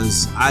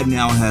 Because I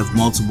now have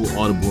multiple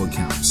Audible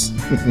accounts.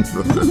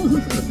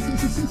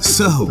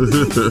 So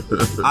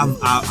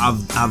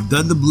I've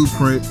done the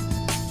blueprint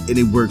and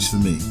it works for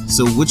me.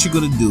 So what you're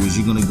gonna do is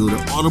you're gonna go to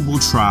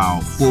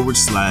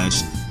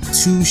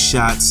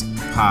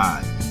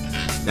audibletrial.com/2shotspod.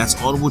 That's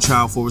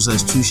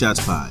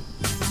audibletrial.com/2shotspod.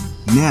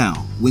 Now,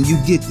 when you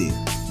get there,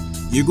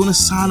 you're gonna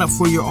sign up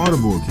for your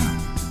Audible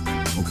account.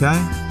 Okay?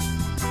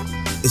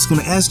 It's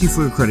gonna ask you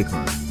for your credit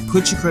card.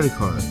 Put your credit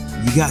card.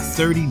 You got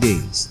 30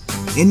 days.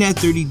 In that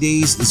 30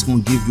 days, it's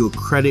gonna give you a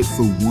credit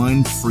for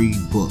one free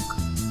book.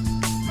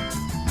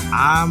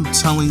 I'm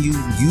telling you,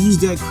 use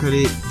that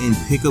credit and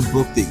pick a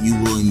book that you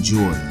will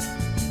enjoy.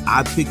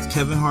 I picked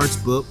Kevin Hart's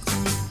book,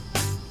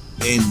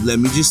 and let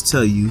me just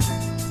tell you,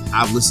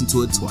 I've listened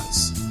to it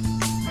twice.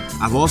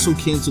 I've also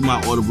canceled my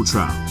Audible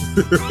trial.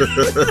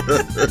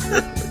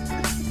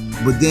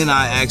 But then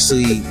I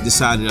actually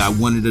decided I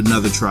wanted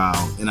another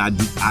trial, and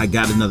I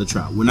got another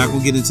trial. We're not going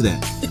to get into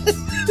that.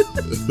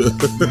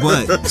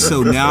 But,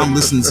 so now I'm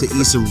listening to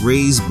Issa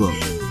Rae's book,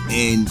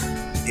 and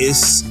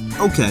it's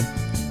okay.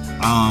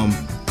 I'm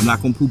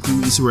not going to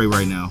poo-poo Issa Rae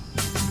right now.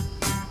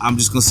 I'm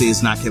just going to say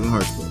it's not Kevin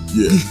Hart's book.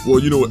 Yeah. Well,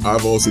 you know what?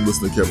 I've also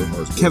listened to Kevin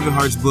Hart's book. Kevin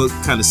Hart's book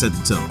kind of set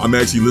the tone. I'm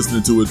actually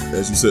listening to it,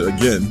 as you said,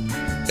 again,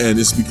 and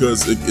it's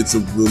because it's a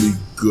really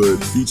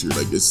good feature.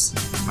 Like,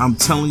 I'm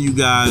telling you it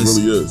guys,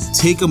 really is.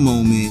 take a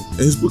moment, And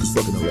his book is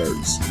fucking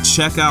hilarious.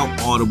 check out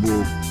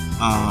Audible.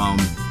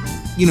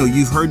 You know,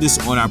 you've heard this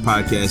on our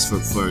podcast for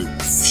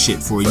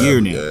a year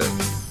now. Yeah.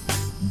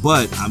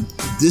 But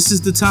this is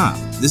the time.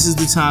 This is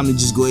the time to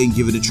just go ahead and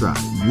give it a try.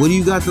 What do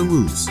you got to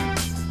lose?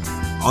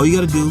 All you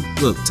got to do,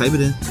 look, type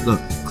it in.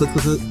 Look, click.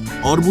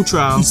 Audible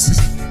trial /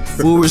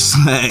 But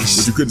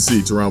you couldn't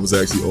see, Teron was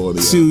actually all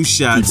the 2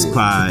 shots people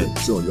pod,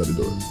 showing you how to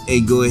do it.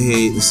 and go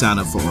ahead and sign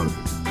up for Audible.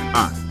 All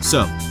right,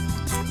 so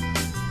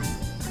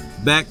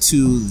back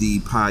to the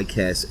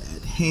podcast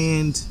at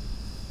hand.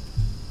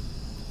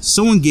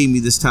 Someone gave me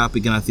this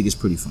topic, and I think it's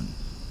pretty funny.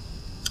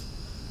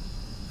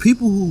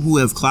 People who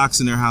have clocks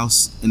in their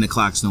house and the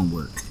clocks don't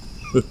work.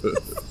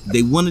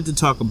 They wanted to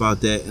talk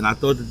about that, and I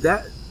thought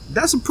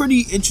that's a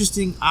pretty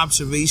interesting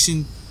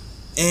observation.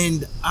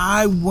 And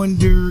I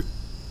wonder,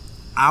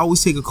 I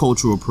always take a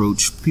cultural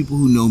approach. People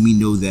who know me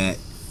know that.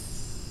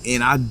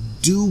 And I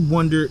do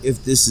wonder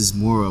if this is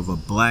more of a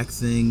black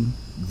thing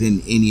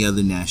than any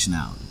other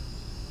nationality.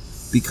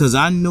 Because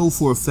I know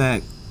for a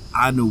fact,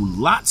 I know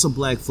lots of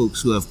black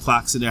folks who have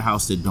clocks in their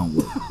house that don't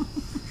work.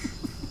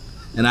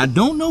 And I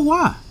don't know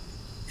why.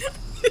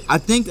 I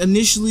think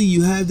initially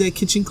you have that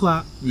kitchen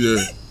clock.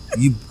 Yeah.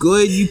 You go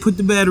ahead, you put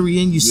the battery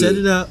in, you set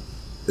it up.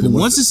 And But then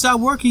once it stopped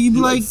working, you be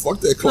you're like, fuck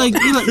that clock.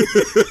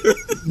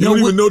 You don't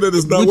even know that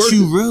it's not what working.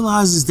 you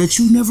realize is that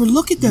you never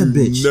look at that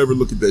bitch. Never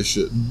look at that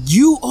shit.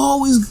 You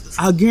always,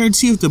 I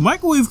guarantee, if the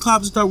microwave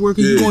clock start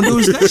working, you gonna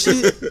notice that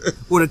shit.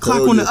 Or the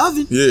clock on the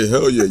oven. Yeah,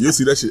 hell yeah. You'll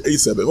see that shit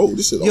ASAP. Like, oh,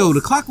 this shit Yo, off.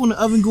 the clock on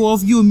the oven go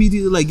off. You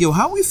immediately like, yo,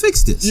 how we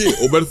fix this? Yeah,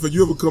 or better if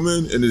you ever come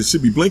in and it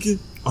should be blinking.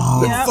 Oh,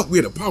 Like, Yep. fuck, we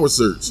had a power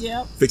surge.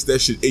 Yep. Fix that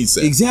shit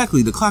ASAP.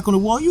 exactly. The clock on the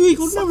wall. You ain't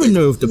gonna never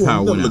know if the You power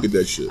won't went never out. look at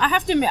that shit. I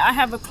have to admit, I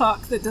have a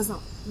clock that doesn't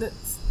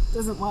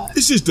work.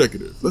 It's just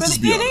decorative. Let's But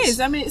just be it honest. is.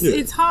 I mean, Yeah.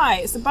 it's high.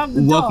 It's above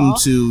the Welcome door.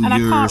 to and I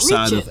your can't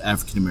side reach of it.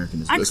 African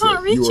Americanism. I That's can't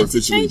right. reach You are it to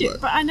officially change black.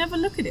 it, but I never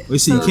look at it. Wait,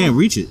 so you can't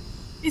reach it.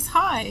 It's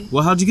high.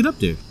 Well, how'd you get up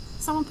there?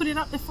 Someone put it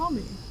up there for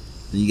me.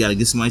 Then you gotta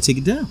get somebody to take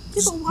it down. Yeah,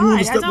 but You on why? a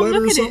I step don't ladder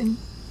look or at it. something?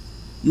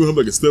 You have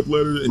like a step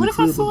ladder in What your if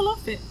I crib? fall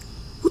off it?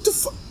 What the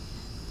fuck?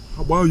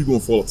 Why are you gonna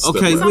fall off the step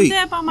Okay, ladder? I'm wait.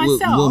 there by Well,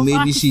 myself, I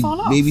maybe could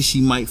fall off. maybe she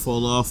might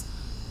fall off.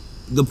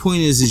 The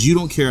point is you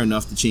don't care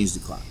enough to change the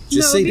clock.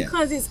 Just no, say that.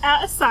 because it's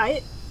out of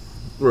sight,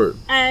 Right.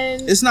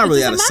 and It's not it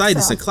really out of doesn't sight.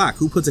 It's a matter. clock.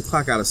 Who puts a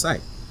clock out of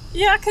sight?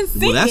 Yeah, I can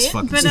see that's it,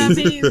 fucking but I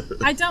stupid. mean,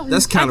 I don't.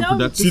 That's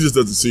counterproductive. She just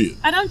doesn't see it.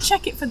 I don't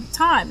check it for the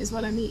time. Is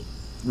what I mean.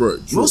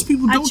 Right. True. Most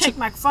people I don't. check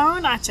my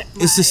phone. I check.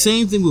 It's the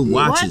same thing with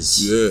Yeah.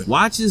 watches. Yeah.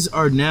 Watches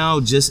are now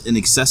just an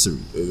accessory.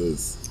 It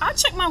is. I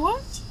check my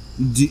watch.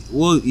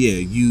 Well, yeah,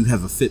 you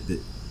have a Fitbit.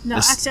 No,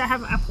 That's- actually, I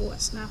have an Apple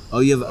Watch now. Oh,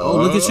 you have. Oh,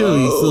 look at you.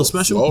 You feel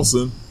special.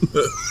 Flossing.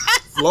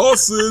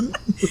 Flossing.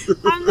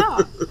 I'm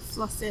not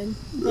flossing.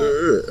 But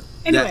Yeah.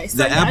 anyway, the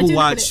so yeah, I Apple do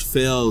look at Watch it.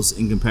 fails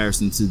in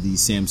comparison to the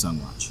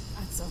Samsung Watch.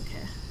 I don't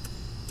care.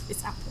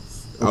 It's Apple.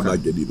 I'm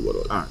not getting either one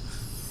of them. All right.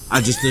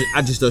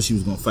 I just thought she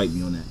was gonna fight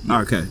me on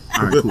that. Okay.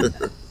 All right. Cool.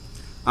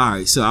 All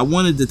right. So I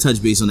wanted to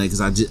touch base on that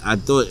because I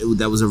thought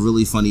that was a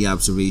really funny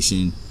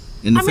observation.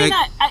 And the I mean,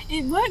 fact,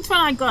 it worked when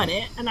I got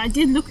it, and I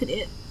did look at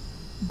it,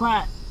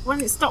 but when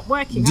it stopped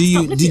working, do I you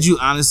stopped looking. did you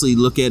honestly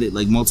look at it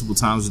like multiple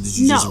times, or did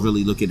you No. just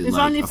really look at it It's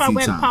like only a if I few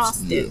went times?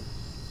 past Yeah. it.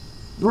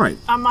 Right.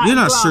 I might You're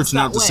not glance searching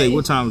out that to say way.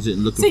 what time is it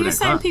looking So for you're that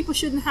saying car. people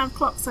shouldn't have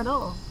clocks at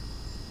all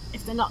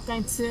if they're not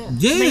going to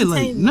Yeah, maintain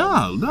like them?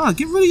 no,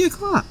 get rid of your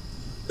clock.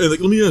 Hey, like,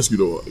 let me ask you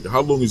though, like,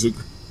 how long has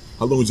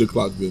your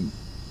clock been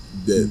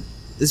dead?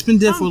 It's been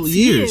dead for Oh,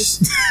 years.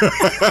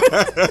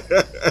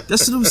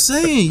 That's what I'm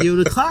saying, yo.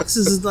 The clocks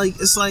is like,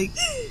 it's like,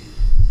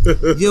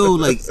 yo,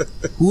 like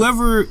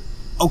whoever.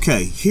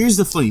 Okay, here's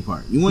the funny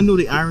part. You want to know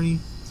the irony?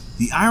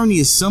 The irony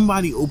is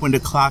somebody opened a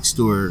clock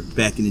store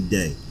back in the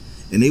day,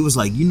 and they was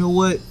like, you know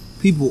what?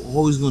 People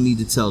always gonna need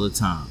to tell the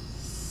time.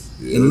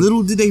 Yeah. And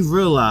little did they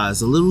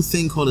realize a little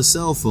thing called a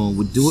cell phone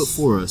would do it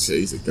for us,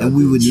 Chase it, and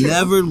we would goddamn.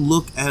 never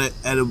look at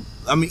a.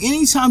 I mean,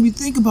 anytime you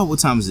think about what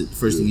time is it, the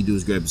first thing you do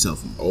is grab your cell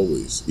phone.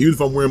 Always. Even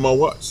if I'm wearing my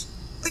watch,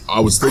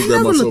 I would still I grab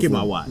never my cell look at phone.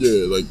 my watch.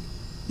 Yeah, like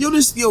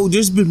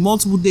There's been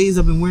multiple days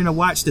I've been wearing a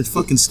watch that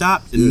fucking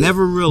stopped and yeah.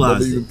 never Never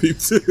realized even it.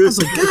 peeped. I was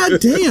like,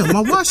 God damn,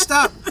 my watch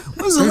stopped.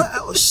 When's the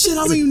oh, shit,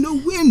 I don't even know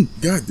when.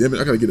 God damn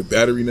it! I gotta get a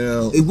battery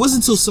now. It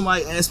wasn't until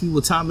somebody asked me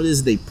what time it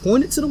is, they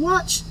pointed to the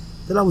watch,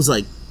 that I was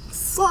like,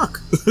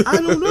 fuck, I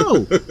don't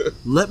know.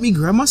 Let me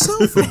grab my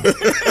cell phone.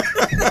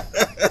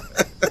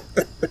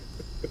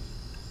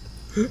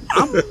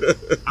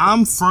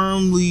 I'm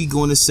firmly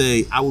going to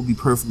say I would be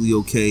perfectly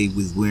okay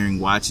with wearing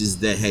watches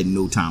that had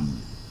no time on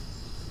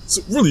it.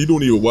 So really, you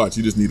don't need a watch.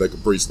 You just need like a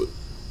bracelet.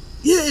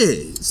 Yeah,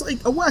 it's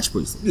like a watch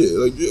bracelet. Yeah,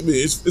 like I mean,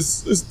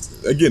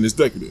 it's again, it's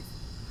decorative.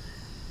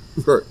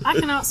 Right. I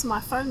can answer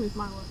my phone with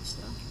my watch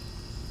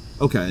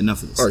though. Okay,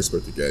 enough of this. I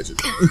respect the gadget.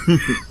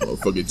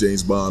 Motherfucking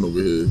James Bond over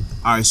here.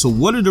 All right, so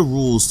what are the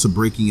rules to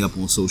breaking up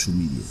on social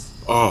media?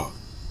 Oh,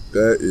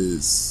 that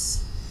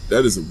is a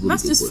really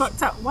That's good just question.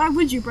 fucked up. Why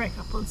would you break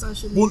up on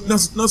social media? Well,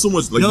 not so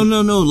much like No.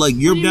 Like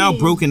you're What do you now mean?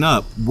 broken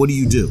up. What do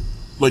you do?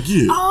 like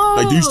yeah. Oh.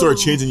 Like do you start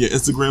changing your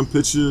Instagram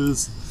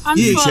pictures? Unfollow.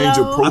 You change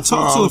your I talked to a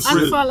profile. friend.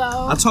 shit?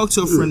 Unfollow. I talked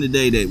to a friend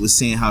today that was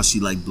saying how she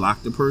like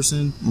blocked the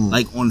person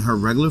like on her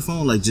regular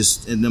phone, like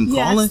just and them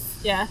calling.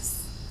 Yes.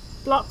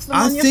 Block them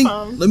I on your think.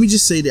 phone. Let me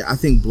just say that I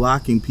think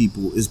blocking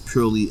people is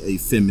purely a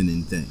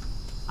feminine thing.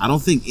 I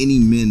don't think any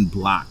men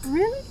block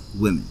Really?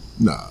 women.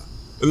 Nah,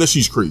 unless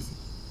she's crazy.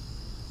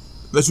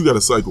 Unless you got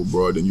a psycho,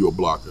 bro, then you a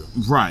blocker.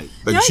 Right.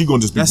 Like No, she gonna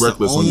just be that's the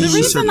reckless on only The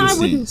your shit. reason I wouldn't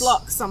circumstance.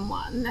 block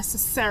someone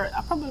necessarily,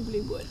 I probably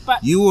would,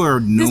 but You are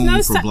there's known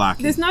no for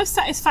blocking. there's no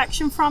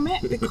satisfaction from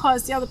it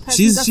because the other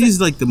person doesn't.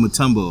 She's like the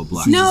Matumbo of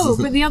blocking. no,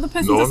 but the other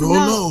person No, doesn't no,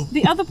 know. no.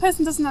 The other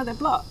person doesn't know they're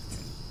blocked,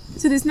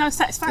 so there's no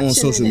satisfaction On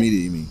social in it. media,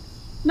 you mean?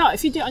 No,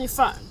 if you do it on your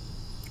phone,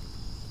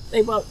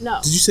 they won't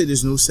know. Did you say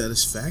there's no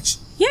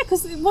satisfaction? Yeah,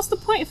 because what's the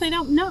point if they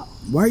don't know?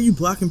 Why are you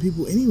blocking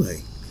people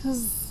anyway?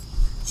 'Cause-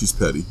 She's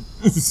petty.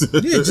 Yeah,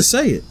 just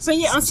say it. but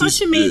yeah, on She's-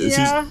 social yeah,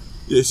 media,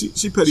 Yeah,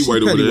 she petty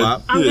white over petty there.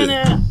 wop. I'm Yeah.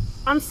 gonna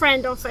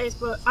unfriend on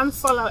Facebook,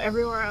 unfollow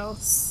everywhere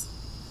else,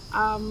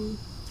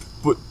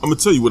 But I'm gonna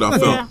tell you what I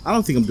found. Yeah. I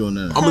don't think I'm doing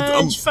that.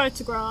 purge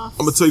photographs.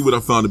 I'm gonna tell you what I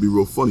found to be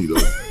real funny though.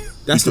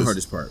 That's the because-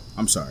 hardest part.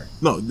 I'm sorry.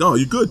 No,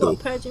 you're good though. What,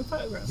 purging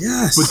photographs?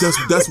 Yes. But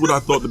that's what I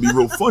thought to be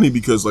real funny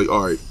because like,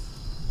 all right,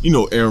 you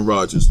know, Aaron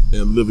Rodgers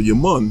and Olivia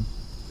Munn,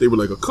 they were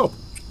like a couple.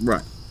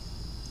 right.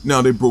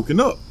 Now they're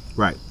broken up.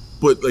 Right.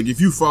 But like, if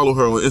you follow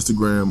her on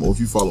Instagram or if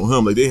you follow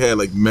him, like they had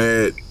like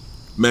mad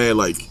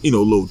like, you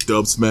know, little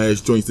dub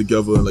smash joints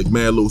together and like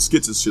mad little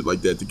skits and shit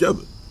like that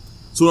together.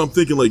 So I'm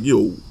thinking like,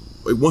 yo,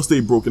 like once they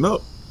broken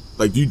up,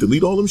 like do you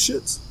delete all them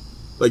shits?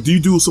 Like do you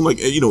do some like,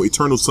 you know,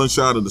 Eternal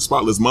Sunshine of the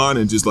Spotless Mind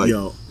and just like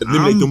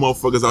eliminate them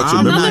motherfuckers out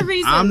your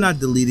memory? I'm not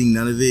deleting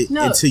none of it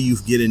until you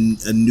get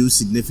a new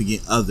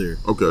significant other.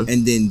 Okay.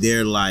 And then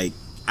they're like,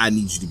 I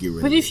need you to get rid of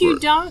it. But if you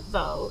don't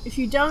though, if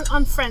you don't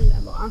unfriend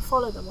them or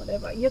unfollow them,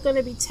 whatever, you're going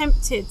to be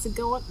tempted to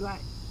go on,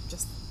 like,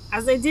 just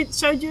as they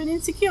showed you in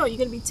Insecure, you're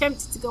going to be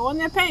tempted to go on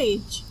their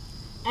page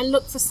and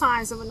look for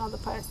signs of another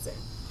person.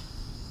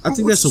 I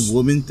think that's a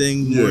woman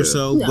thing more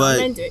so, no, but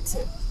men do it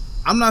too.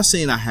 I'm not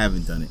saying I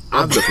haven't done it.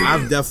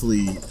 I've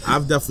definitely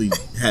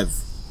have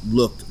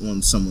looked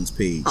on someone's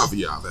page.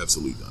 Yeah, I've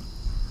absolutely done it.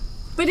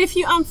 But if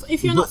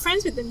you're not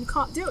friends with them, you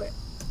can't do it.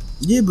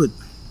 Yeah, but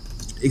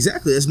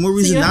exactly, that's more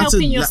reason not to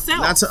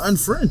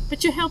unfriend.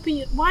 But you're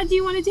helping. Why do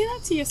you want to do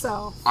that to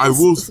yourself? I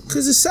will,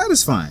 because it's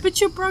satisfying. But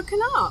you're broken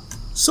up.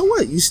 So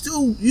what? You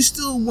still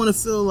want to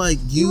feel like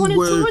you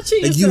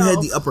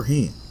had the upper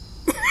hand.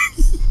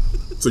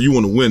 So you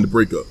want to win the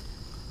breakup?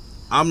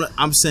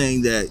 I'm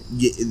saying that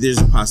there's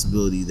a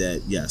possibility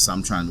that yes,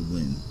 I'm trying to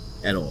win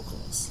at all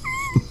costs.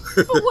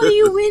 But what are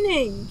you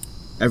winning?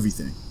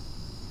 Everything.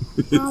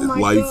 Oh my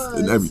life God.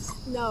 and everything.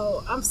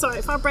 No, I'm sorry.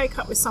 If I break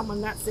up with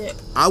someone, that's it.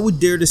 I would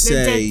dare to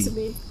They're dead to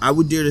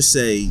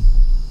me.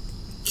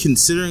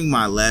 Considering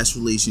my last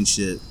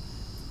relationship,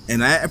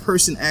 and that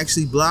person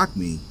actually blocked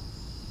me,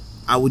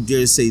 I would dare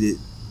to say that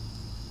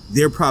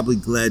they're probably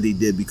glad they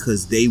did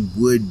because they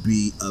would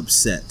be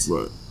upset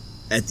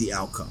at the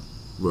outcome.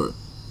 Right.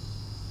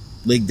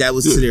 Like that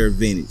was to their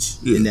advantage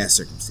in that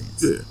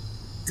circumstance. Yeah.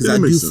 Because I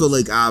do feel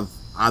like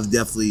I've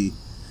definitely.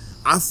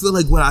 I feel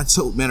like what I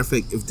told. Matter of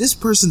fact, if this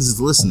person is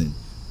listening,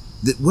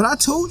 that what I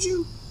told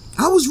you,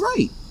 I was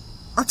right.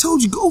 I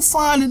told you go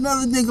find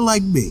another nigga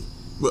like me.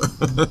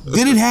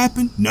 Did it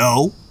happen?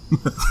 No.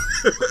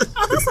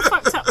 Oh, that's a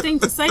fucked up thing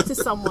to say to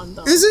someone,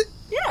 though. Is it?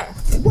 Yeah.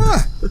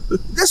 Why?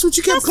 That's what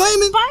you kept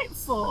claiming.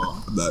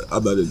 Spiteful.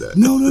 I'm not in that.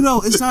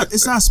 No. It's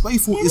not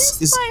spiteful. It's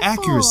spiteful.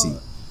 Accuracy.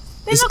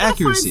 They're not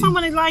going to find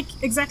someone like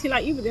exactly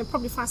like you, but they'll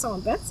probably find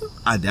someone better.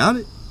 I doubt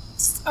it.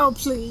 Oh,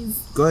 please.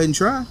 Go ahead and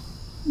try.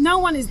 No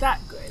one is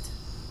that good.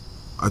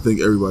 I think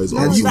everybody's.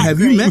 Have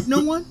you met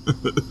no one?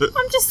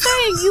 I'm just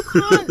saying you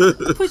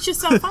can't put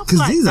yourself up like that.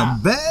 Because these are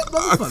bad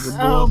motherfuckers,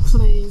 bro. Oh,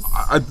 please.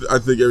 I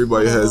think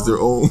everybody has their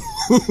own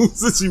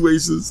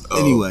situations.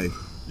 Anyway.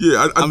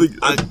 Yeah,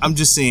 I'm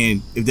just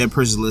saying, if that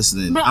person's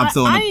listening, I'm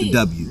throwing up the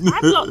W.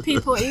 I block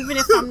people even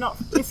if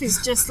if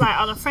it's just like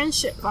on a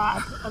friendship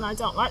vibe and I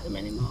don't like them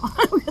anymore.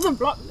 I'm gonna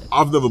block them.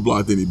 I've never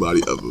blocked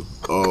anybody ever.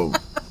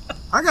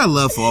 I got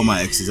love for all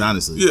my exes,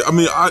 honestly. Yeah, I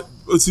mean,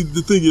 see,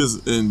 the thing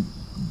is, and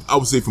I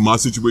would say for my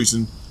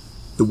situation,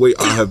 the way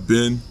I have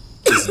been,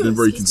 it's been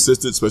very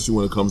consistent, especially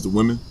when it comes to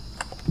women.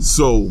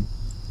 So,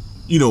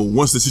 you know,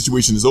 once the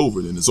situation is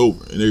over, then it's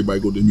over, and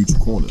everybody go to mutual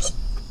corners.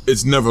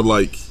 It's never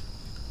like,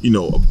 you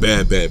know, a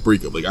bad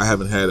breakup. Like, I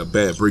haven't had a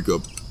bad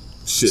breakup.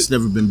 Shit. It's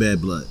never been bad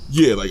blood.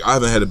 Yeah, like, I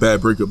haven't had a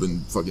bad breakup in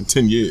fucking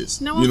 10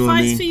 years. No one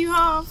fights for you,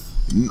 Harv?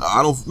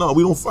 No,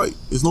 we don't fight.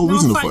 There's no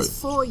reason to fight. No one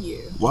fights for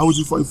you. Why would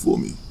you fight for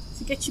me?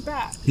 To get you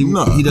back. He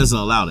doesn't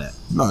allow that.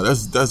 No,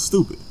 that's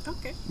stupid.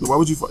 Okay. Why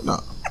would you fight? Nah.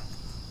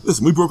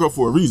 Listen, we broke up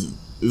for a reason.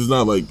 It's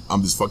not like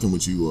I'm just fucking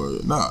with you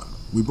or nah.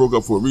 We broke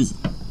up for a reason.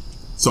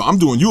 So I'm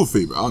doing you a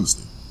favor,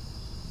 honestly.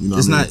 You know,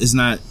 it's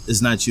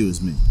not you,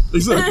 it's me.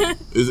 Exactly.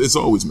 it's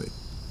always me,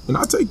 and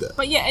I take that.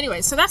 But yeah,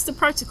 anyway, so that's the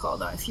protocol,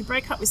 though. If you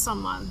break up with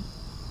someone,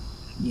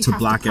 you to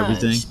block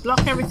everything.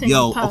 Block everything.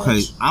 Yo,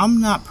 okay,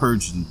 I'm not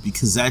purging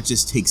because that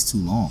just takes too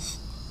long.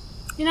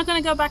 You're not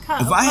gonna go back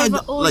up. If I had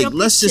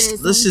let's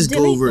just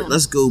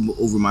go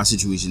over my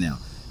situation now.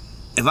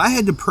 If I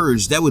had to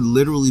purge, that would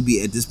literally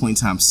be at this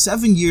point in time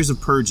 7 years of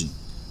purging.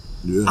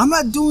 Yeah. I'm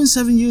not doing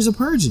 7 years of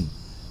purging.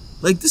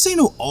 Like, this ain't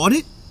no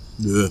audit.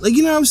 Yeah. Like,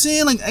 you know what I'm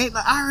saying? Like,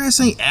 the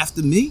IRS ain't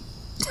after me.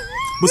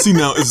 But see,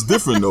 now it's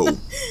different though,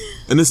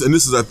 and this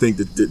is I think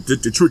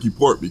the tricky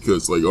part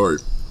because like, all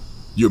right,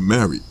 you're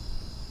married.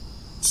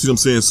 See what I'm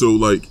saying? So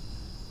like,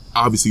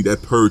 obviously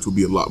that purge would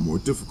be a lot more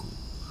difficult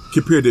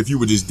compared to if you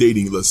were just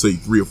dating, let's say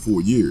 3 or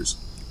 4 years.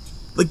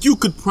 Like, you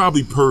could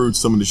probably purge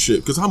some of the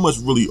shit because how much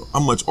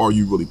are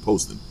you really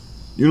posting?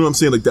 You know what I'm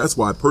saying? Like, that's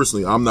why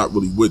personally I'm not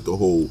really with the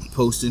whole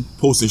posting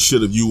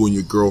shit of you and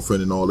your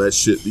girlfriend and all that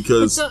shit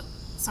because.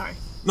 Sorry.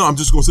 No, I'm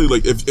just gonna say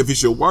like if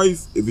it's your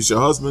wife, if it's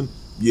your husband,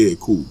 yeah,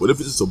 cool. But if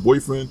it's just a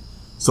boyfriend,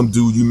 some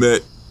dude you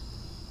met,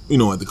 you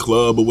know, at the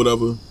club or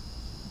whatever,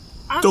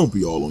 don't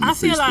be all on your Facebook. I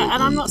feel like,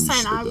 and I'm not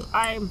saying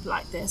I'm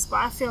like this, but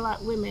I feel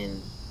like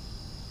women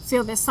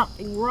feel there's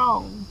something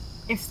wrong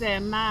if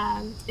their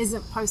man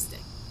isn't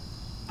posting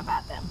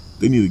about them.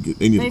 They need to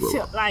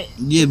feel like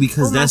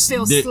because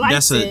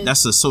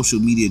that's a social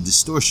media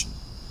distortion,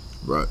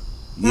 right?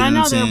 But I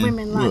know there are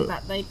women like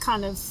that. They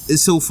kind of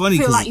it's so funny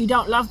feel like you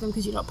don't love them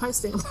because you're not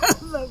posting about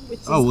them. Which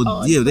is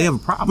odd, they have a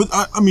problem.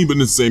 But I mean, but in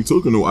the same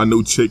token, though, I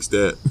know chicks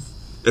that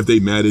if they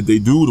mad at they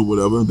dude or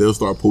whatever, they'll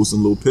start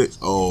posting little pics.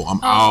 Oh, I'm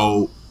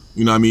out.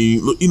 You know what I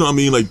mean? Look, you know what I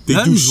mean? Like they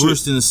do shit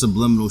worse than a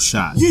subliminal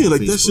shot. Yeah,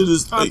 like that shit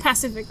is or like,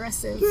 passive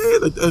aggressive. Yeah,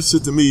 like that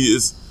shit to me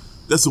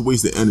that's a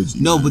waste of energy.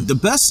 No, man. but the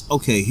best.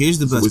 Okay, here's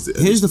the best.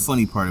 Here's the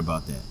funny part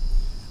about that.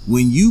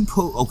 When you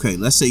post, okay,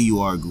 let's say you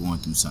are going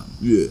through something.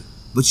 Yeah.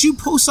 But you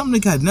post something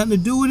that got nothing to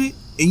do with it,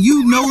 and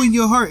you know in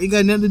your heart it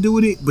got nothing to do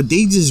with it, but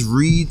they just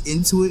read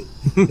into it.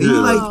 And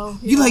you're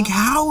like,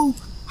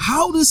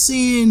 how does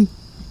saying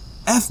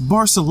F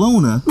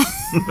Barcelona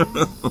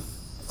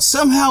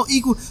somehow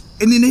equal?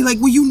 And then they like,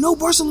 well, you know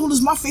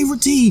Barcelona's my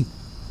favorite team.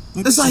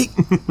 It's like,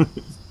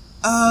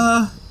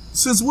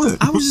 since when?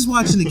 I was just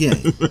watching the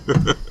game.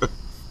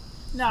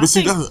 No, but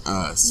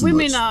I think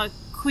women are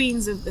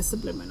queens of the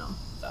subliminal,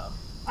 though.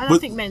 I don't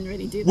think men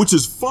really do that. Which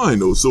is fine,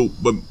 though. So,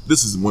 but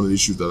this is one of the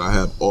issues that I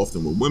have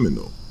often with women,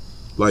 though.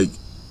 Like,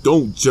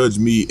 don't judge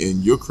me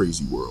in your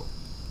crazy world.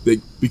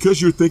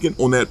 Because you're thinking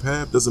on that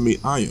path doesn't mean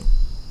I am.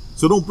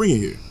 So don't bring it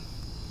here.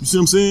 You see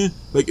what I'm saying?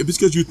 Like, if it's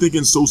because you're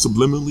thinking so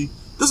subliminally,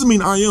 doesn't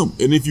mean I am.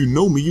 And if you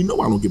know me, you know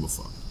I don't give a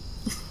fuck.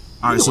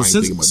 All right, so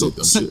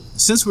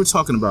since we're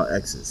talking about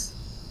exes,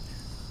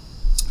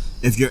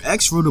 if your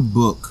ex wrote a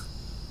book,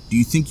 do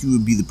you think you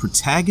would be the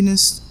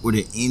protagonist or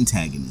the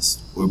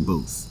antagonist or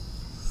both?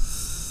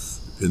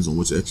 Depends on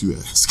which ex you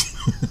ask.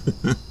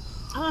 I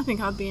don't think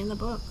I'd be in the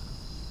book.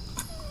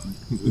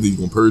 Then you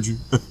gonna purge you?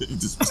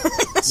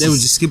 They would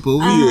just skip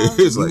over you? Yeah,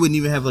 you wouldn't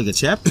even have like a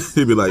chapter?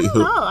 They'd be like,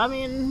 no, I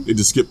mean, they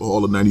just skip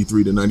all of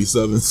 93 to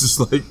 97. It's just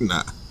like,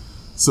 nah.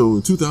 So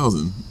in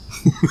 2000,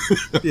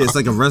 yeah, it's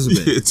like a resume.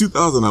 Yeah, in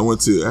 2000 I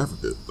went to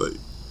Africa. Like,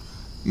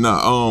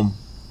 nah,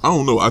 I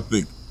don't know. I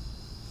think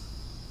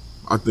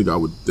I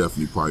would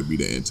definitely probably be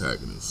the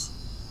antagonist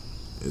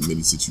in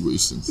many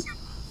situations,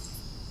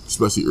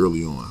 especially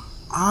early on.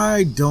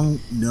 I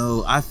don't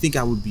know. I think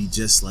I would be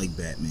just like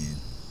Batman.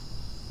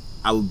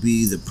 I would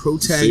be the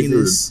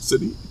protagonist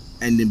city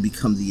and then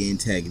become the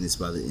antagonist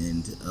by the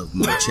end of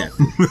my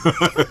chapter.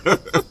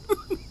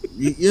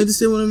 You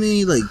understand what I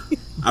mean? Like,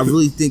 I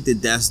really think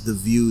that that's the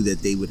view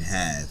that they would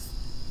have.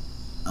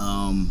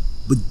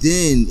 But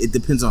then it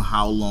depends on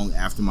how long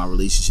after my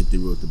relationship they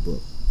wrote the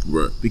book.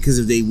 Right. Because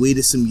if they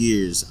waited some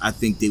years, I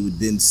think they would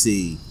then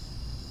see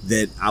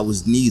that I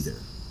was neither.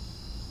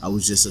 I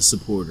was just a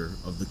supporter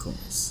of the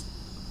cause.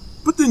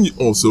 But then you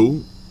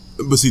also,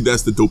 but see,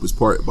 that's the dopest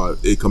part about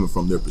it coming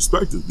from their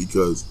perspective,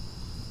 because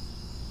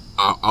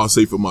I'll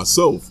say for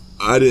myself,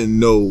 I didn't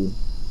know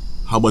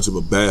how much of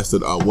a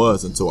bastard I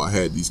was until I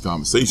had these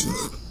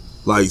conversations.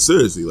 Like,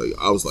 seriously, like,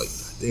 I was like,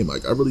 damn,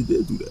 like, I really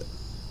did do that.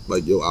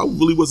 Like, yo, I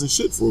really wasn't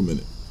shit for a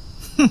minute.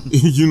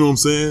 You know what I'm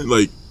saying?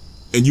 Like,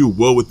 and you're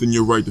well within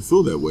your right to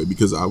feel that way,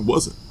 because I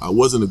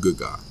wasn't a good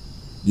guy.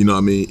 You know what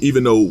I mean?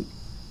 Even though,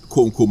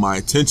 quote unquote, my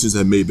intentions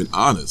had may have been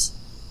honest,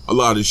 a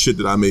lot of the shit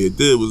that I may have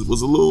did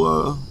was a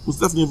little, was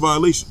definitely a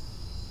violation.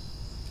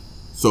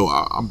 So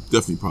I'm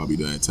definitely probably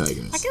the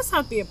antagonist. I guess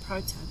I'd be a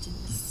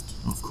protagonist.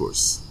 Of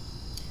course.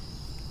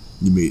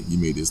 You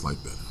made this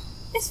like better.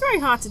 It's very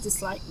hard to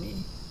dislike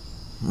me.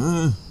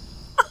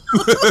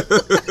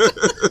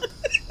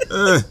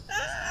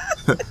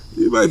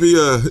 You might be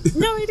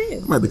No, it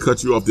is. I might have to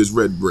cut you off this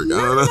red brick. I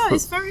don't know. No,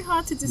 it's very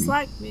hard to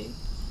dislike me.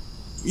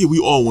 Yeah, we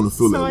all want to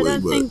feel So that I way,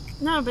 don't but think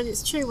but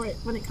it's true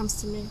when it comes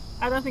to me.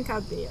 I don't think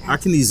I'd be. I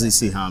can easily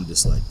see how I'm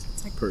disliked,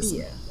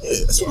 personally. Yeah.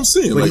 yeah, that's what I'm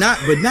saying. But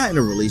Like, not in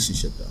a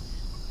relationship though.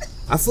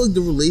 I feel like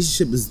the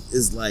relationship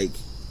is like,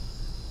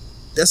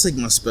 that's like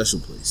my special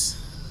place.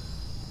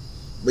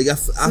 Like I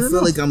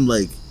feel like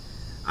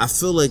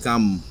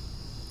I'm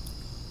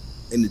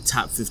in the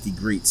top 50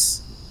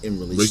 greats in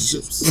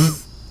relationships.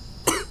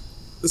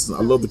 Listen,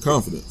 I love the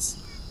confidence.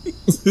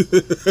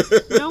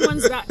 No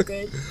one's that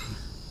good.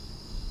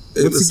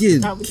 Once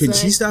again, I would can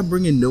say. she stop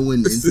bringing no one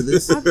into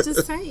this? I'm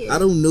just saying. I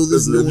don't know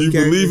this. Listen, No if one you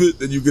character. believe it,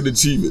 then you can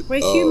achieve it. We're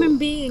human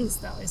beings,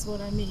 though, is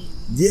what I mean.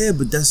 Yeah,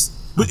 but that's.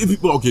 But if you,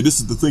 okay, this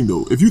is the thing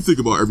though. If you think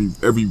about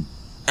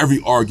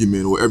every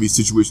argument or every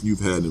situation you've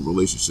had in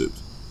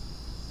relationships,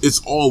 it's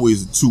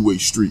always a two-way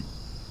street.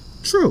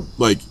 True.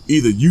 Like,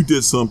 either you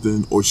did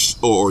something or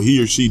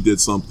he or she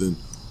did something,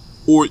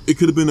 or it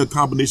could have been a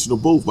combination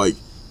of both. Like,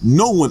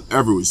 no one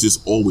ever was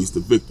just always the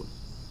victim.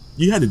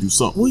 You had to do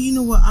something. Well, you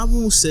know what? I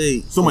won't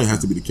say. Somebody has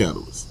to be the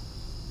catalyst.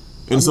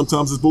 And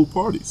sometimes it's both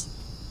parties.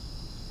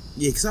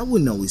 Yeah, because I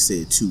wouldn't always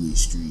say a two-way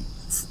street,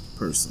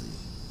 personally.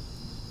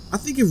 I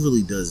think it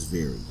really does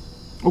vary.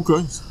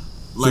 Okay.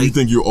 So you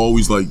think you're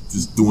always, like,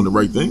 just doing the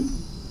right thing?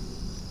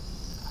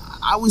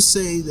 I would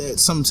say that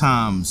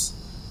sometimes.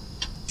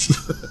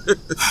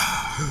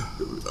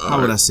 How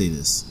would I say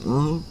this?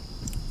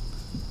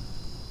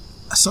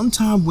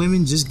 Sometimes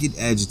women just get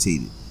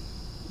agitated.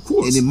 Of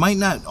course. And it might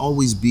not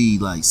always be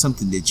like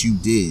something that you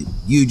did.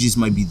 You just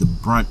might be the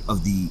brunt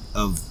of the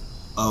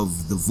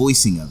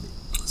voicing of it.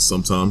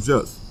 Sometimes,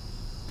 yes.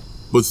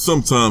 But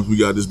sometimes we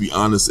gotta just be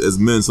honest as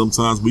men.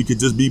 Sometimes we could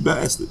just be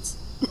bastards.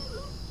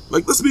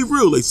 Like, let's be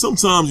real. Like,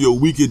 sometimes,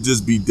 we could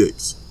just be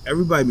dicks.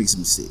 Everybody makes a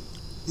mistake.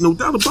 No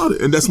doubt about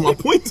it. And that's my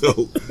point,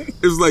 though.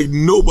 It's like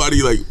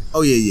nobody, like...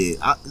 Oh,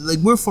 yeah. Like,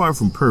 we're far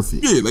from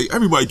perfect. Yeah, like,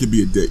 everybody could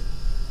be a dick.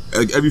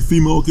 Like, every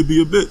female could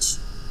be a bitch.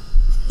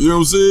 You know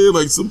what I'm saying?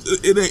 Like,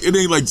 it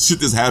ain't like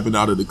shit that's happened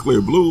out of the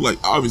clear blue. Like,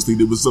 obviously,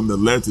 there was something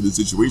that led to the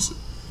situation.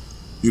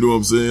 You know what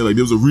I'm saying? Like,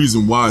 there was a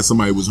reason why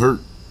somebody was hurt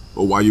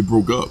or why you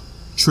broke up.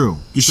 True.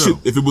 Shit,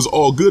 if it was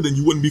all good, then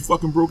you wouldn't be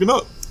fucking broken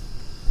up.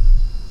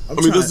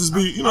 Let's just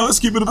be, let's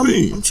keep it a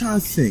bean. I'm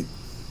trying to think.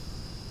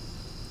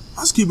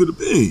 Let's keep it a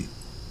bean.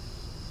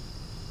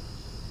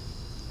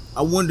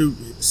 I wonder.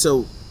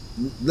 So,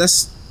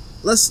 let's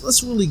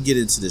really get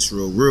into this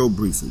real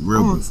briefly.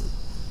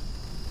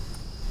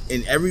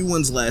 In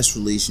everyone's last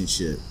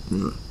relationship,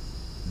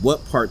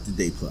 what part did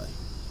they play?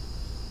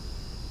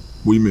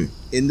 What do you mean?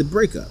 In the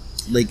breakup,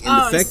 like in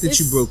the fact that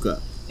you broke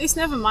up. It's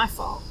never my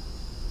fault.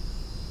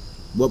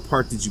 What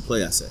part did you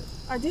play? I said.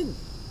 I didn't.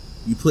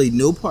 You played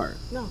no part.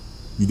 No.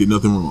 You did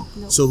nothing wrong.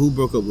 No. So who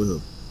broke up with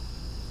who?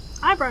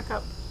 I broke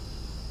up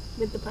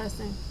with the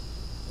person.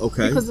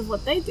 Okay. Because of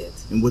what they did.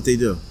 And what they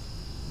do?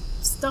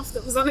 Stuff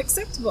that was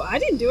unacceptable. I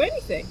didn't do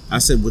anything. I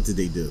said, what did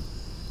they do?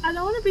 I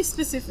don't want to be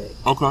specific.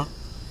 Okay.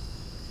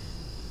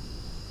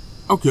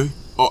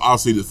 Oh, I'll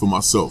say this for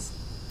myself.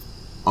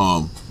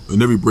 In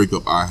every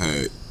breakup I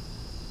had,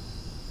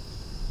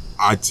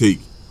 I take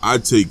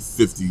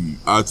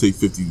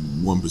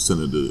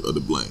 51% of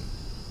the blame.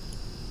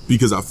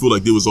 Because I feel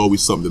like there was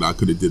always something that I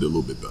could have did a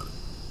little bit better.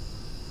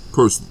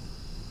 Personally.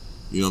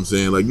 You know what I'm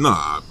saying? Like,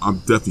 nah, I'm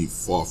definitely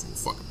far from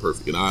fucking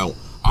perfect. And I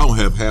don't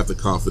have half the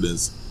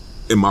confidence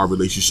in my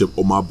relationship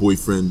or my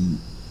boyfriend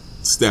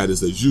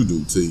status as you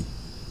do, T.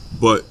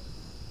 But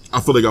I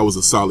feel like I was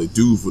a solid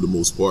dude for the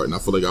most part, and I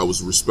feel like I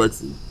was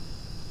respectful.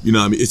 You know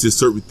what I mean? It's just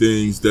certain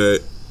things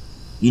that,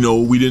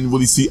 we didn't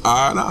really see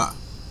eye and eye.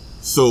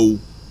 So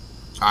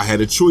I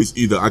had a choice.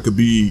 Either I could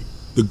be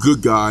the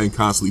good guy and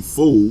constantly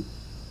fool,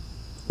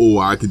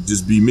 or I could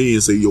just be me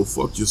and say, yo,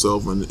 fuck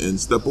yourself and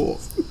step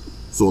off.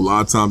 So a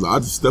lot of times I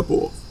just step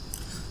off.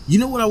 You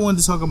know what I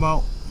wanted to talk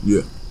about?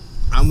 Yeah.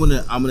 I'm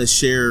gonna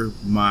share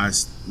my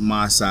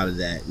side of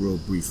that real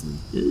briefly,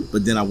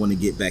 but then I want to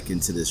get back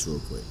into this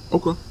real quick.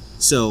 Okay.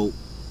 So,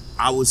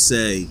 I would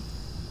say,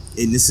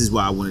 and this is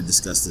why I want to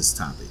discuss this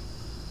topic.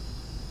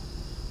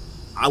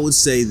 I would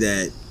say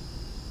that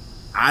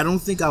I don't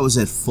think I was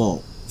at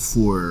fault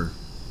for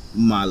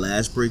my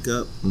last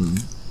breakup. Mm-hmm.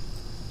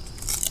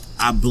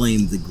 I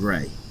blame the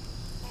gray.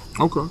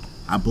 Okay.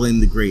 I blame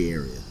the gray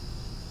area.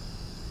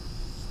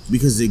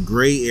 Because the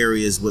gray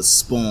area is what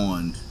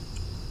spawned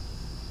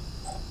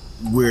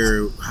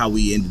how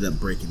we ended up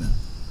breaking up.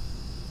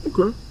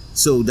 Okay.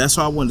 So that's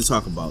what I wanted to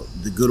talk about,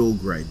 the good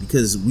old gray,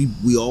 because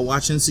we all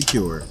watch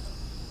Insecure,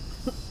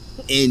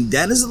 and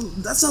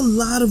that's a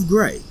lot of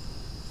gray.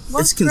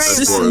 What's it's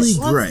consistently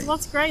gray.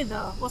 What's gray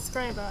though? What's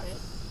gray about it?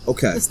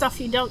 Okay. The stuff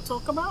you don't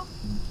talk about?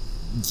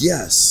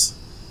 Yes,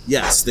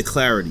 the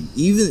clarity.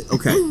 Even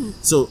okay.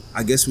 So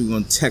I guess we're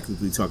going to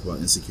technically talk about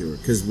Insecure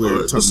because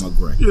we're talking about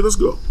gray. Yeah, let's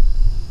go.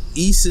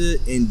 Issa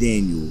and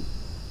Daniel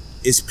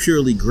is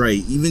purely gray,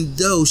 even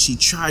though she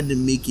tried to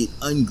make it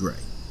ungray.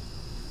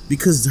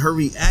 Because her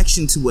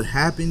reaction to what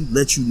happened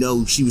let you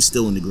know she was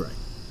still in the gray.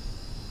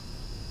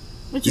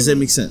 Does that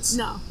make sense?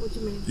 No. What do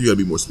you mean? You gotta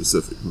be more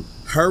specific.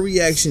 Her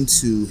reaction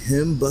to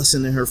him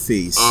busting in her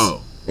face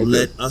okay.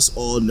 let us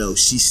all know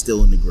she's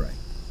still in the gray.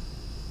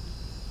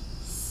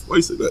 Why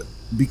you say that?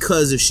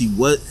 Because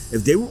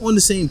if they were on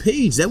the same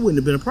page, that wouldn't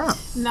have been a problem.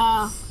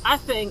 Nah, I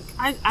think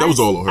that was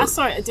all on her. I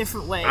saw it a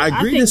different way. I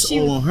agree, that's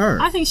all on her.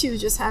 I think she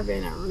was just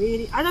having a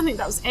really. I don't think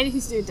that was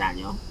anything to do with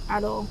Daniel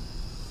at all.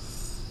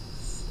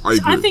 I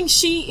agree. I think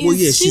she is. Well,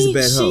 yeah, she's a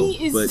bad hoe,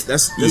 but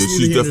that's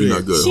she's definitely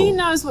not good. She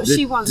knows what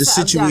she wants. The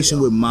situation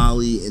with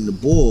Molly and the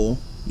bull.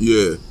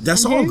 Yeah,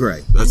 that's all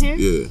gray. That's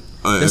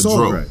that's all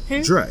Dro. gray.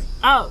 Who? Dre.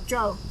 Oh,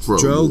 Dro.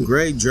 Dro,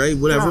 Gray, Dre,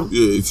 whatever. Dro.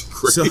 Yeah, it's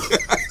great. So,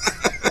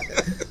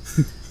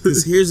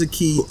 because here's a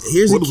key.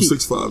 Here was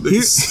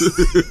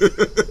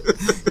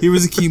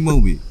a key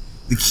moment.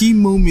 The key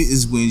moment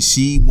is when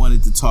she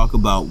wanted to talk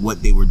about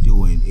what they were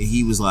doing, and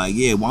he was like,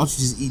 "Yeah, why don't you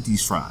just eat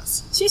these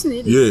fries?" She's an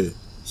idiot. Yeah.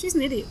 She's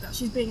an idiot, though.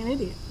 She's being an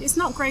idiot. It's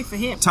not great for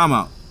him. Time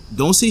out.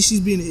 Don't say she's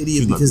being an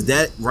idiot because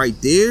that right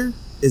there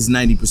is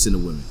 90%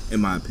 of women, in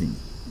my opinion.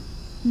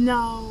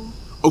 No.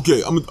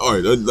 Okay, all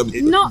right. Let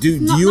me. Do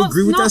you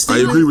agree with that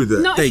statement? I agree with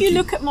that. Not Thank if you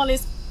you. look at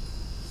Molly's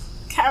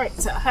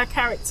her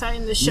character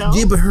in the show.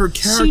 Yeah, but her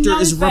character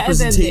is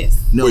representation.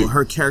 No, Wait.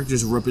 her character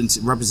is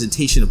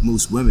representation of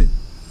most women.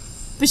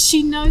 But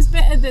she knows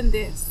better than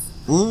this.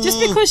 Just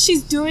because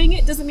she's doing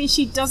it doesn't mean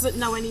she doesn't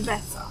know any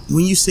better.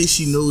 When you say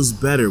she knows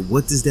better,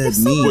 what does that If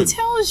mean? someone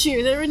tells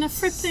you they're in a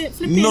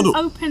flipping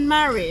open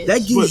marriage,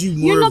 That gives you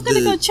more. you're not going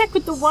to go check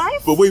with the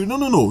wife? But wait, no.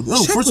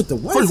 Check First, with the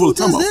wife. First of all, Who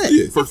time does out. that?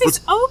 Yeah, If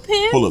it's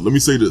open, hold up. Let me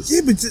say this.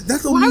 Yeah, but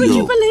that don't why mean would Yo.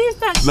 you believe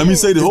that shit? Let me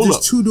say this. Hold there's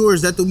up. two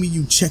doors. That don't mean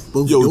you check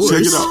both Yo, doors.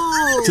 check it No.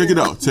 out. Check it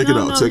out. Check it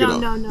No, out. Check it no,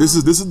 out. no. This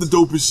is the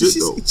dopest shit She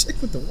though. said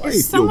check with the If wife.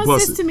 someone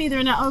bust says it. to me they're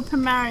in an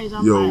open marriage,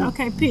 I'm Yo. like,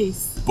 okay,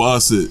 peace.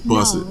 Bust it.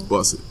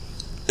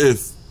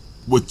 If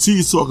what T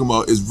is talking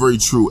about is very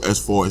true as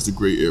far as the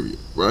gray area,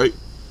 right?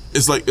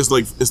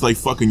 It's like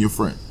fucking your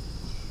friend,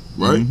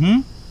 right?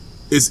 Mm-hmm.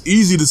 It's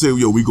easy to say,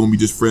 yo, we gonna be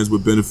just friends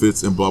with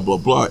benefits and blah blah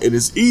blah, and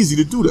it's easy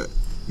to do that.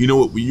 You know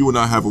what? When you and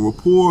I have a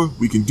rapport,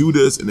 we can do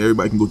this, and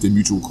everybody can go to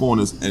mutual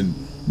corners, and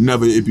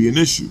never it be an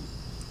issue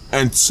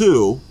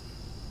until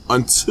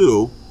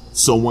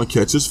someone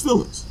catches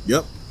feelings.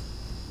 Yep.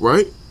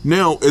 Right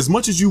now, as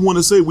much as you want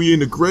to say we in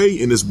the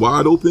gray and it's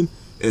wide open,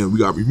 and we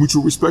got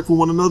mutual respect for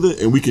one another,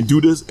 and we can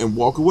do this and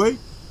walk away.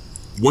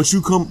 Once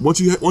you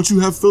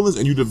have feelings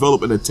and you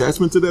develop an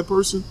attachment to that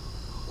person,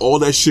 all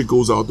that shit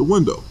goes out the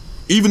window.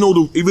 Even though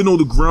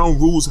the ground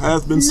rules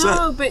have been set.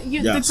 No, but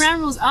the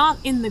ground rules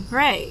aren't in the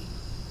grey.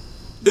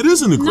 It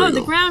is in the gray. No,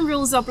 the ground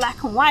rules are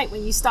black and white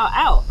when you start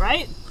out,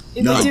 right?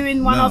 If we're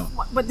doing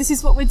but this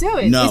is what we're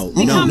doing. No.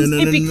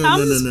 It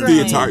becomes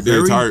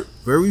grey.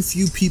 Very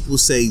few people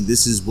say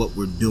this is what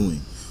we're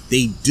doing.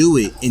 They do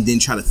it and then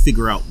try to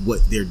figure out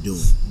what they're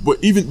doing.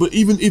 But even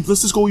if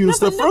let's just go even a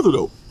step further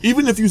though.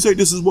 Even if you say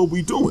this is what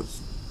we're doing,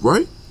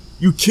 right?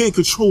 You can't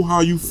control how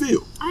you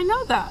feel. I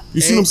know that.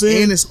 You see what I'm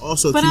saying? And it's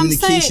also but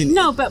communication. I'm saying,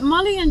 no, but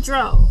Molly and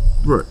Dro.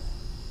 Right.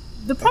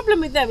 The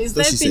problem with them is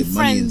they've been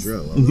friends.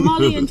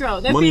 Molly and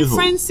Dro. They've been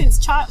friends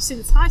since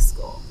high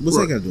school. What's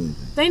that got to do with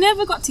anything? They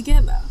never got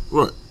together.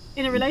 Right.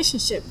 In a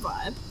relationship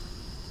vibe.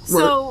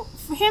 So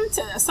for him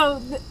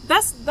to,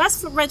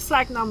 that's red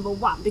flag number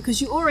one, because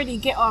you already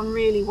get on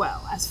really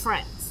well as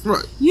friends.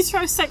 Right. You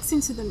throw sex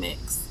into the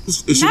mix.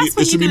 It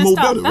should be more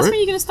better, right? That's when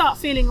you're gonna start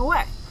feeling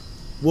away.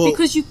 Well,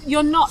 because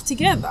you're not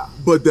together.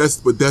 But that's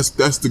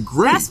the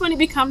gray. That's when it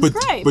becomes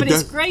grey. But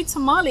it's grey to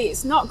Molly.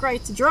 It's not grey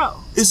to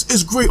Dro.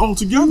 It's grey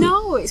altogether.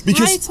 No, it's grey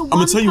to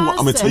one person. I'm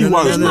gonna tell you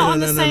why. They're not on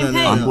the same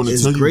page.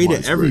 It's grey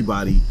to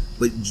everybody,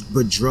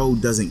 but Dro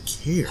doesn't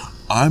care.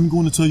 I'm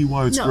going to tell you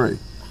why it's grey.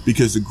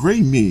 Because the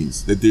gray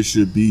means that there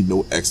should be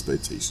no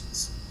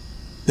expectations.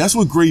 That's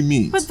what gray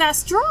means. But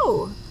that's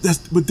Dro.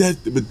 But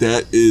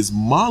that is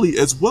Molly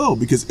as well.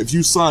 Because if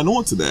you sign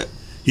on to that,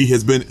 he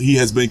has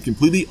been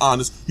completely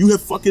honest. You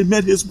have fucking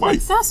met his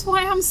wife. But that's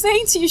why I'm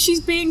saying to you, she's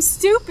being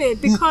stupid.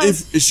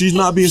 Because if she's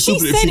not being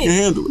stupid, if she can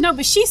handle it. No,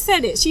 but she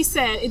said it. She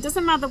said it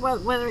doesn't matter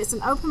whether it's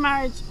an open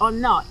marriage or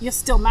not. You're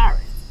still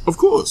married. Of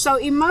course. So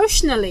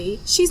emotionally,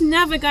 she's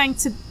never going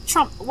to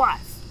trump the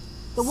wife.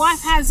 The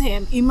wife has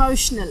him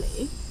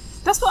emotionally.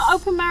 That's what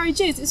open marriage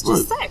is. It's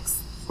just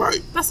sex.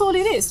 Right. That's all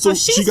it is. So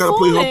she got to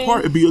play her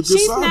part and be a good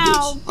side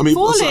bitch. I mean,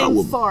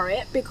 falling for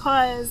it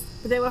because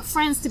they were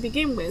friends to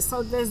begin with.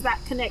 So there's that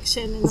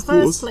connection in the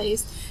first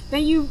place.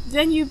 Then you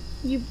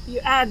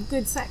add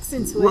good sex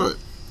into it.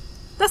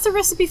 That's a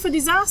recipe for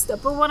disaster.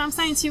 But what I'm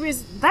saying to you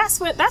is that's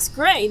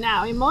grey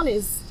now in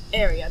Molly's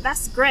area.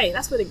 That's grey.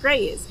 That's where the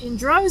grey is. In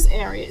Dro's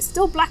area, it's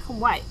still black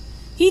and white.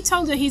 He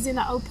told her he's in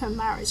an open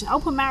marriage. An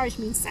open marriage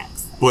means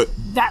sex. But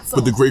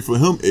the great for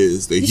him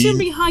is that you shouldn't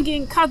be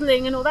hugging,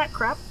 cuddling, and all that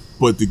crap.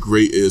 But the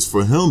great is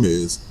for him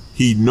is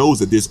he knows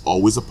that there's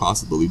always a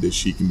possibility that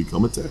she can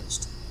become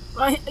attached.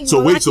 Like you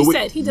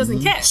said, he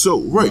doesn't care.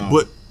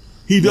 But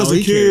he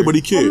doesn't care, but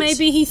he cares. Or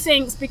maybe he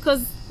thinks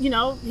because he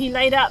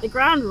laid out the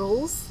ground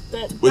rules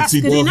that's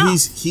good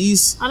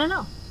enough. I don't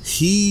know.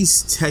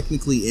 He's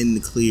technically in the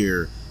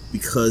clear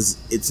because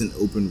it's an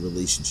open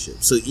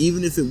relationship. So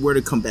even if it were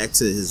to come back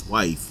to his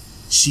wife,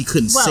 she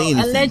couldn't say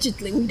anything.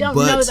 Allegedly, we don't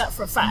know that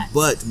for a fact.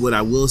 But what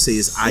I will say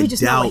is, I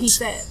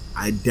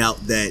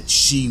doubt that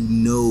she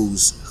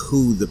knows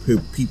who the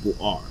people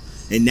are,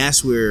 and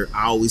that's where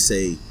I always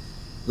say,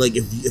 like,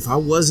 if I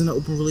was in an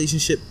open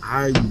relationship,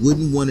 I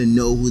wouldn't want to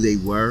know who they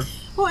were.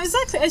 Well,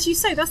 exactly as you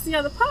say, that's the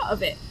other part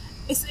of it.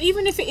 It's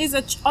even if it is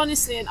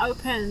honestly an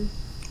open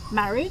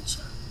marriage,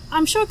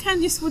 I'm sure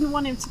Candice wouldn't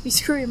want him to be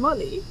screwing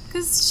Molly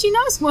because she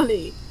knows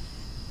Molly.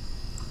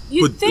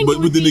 But then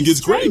it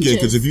gets great again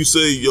because if you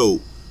say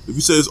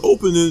it's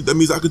open, then that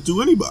means I could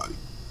do anybody.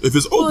 If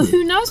it's open, well,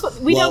 who knows what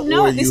we don't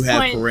know at this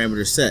point. Or you have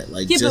parameters set,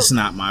 like just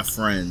not my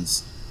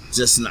friends,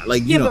 just not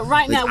like but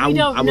right now we don't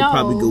know. I would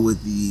probably go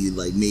with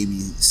the maybe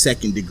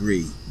second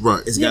degree.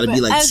 Right. It's got to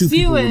be like two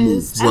people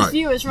removed. As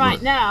viewers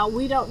right now,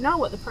 we don't know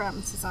what the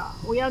parameters are.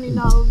 We only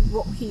know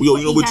what he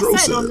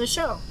has said on the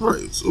show.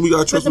 Right. So we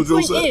got to trust what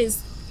Dro said. But the point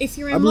is, if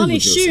you're in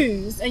Molly's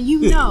shoes and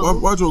you know,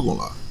 why Dro gonna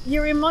lie?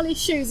 You're in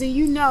Molly's shoes and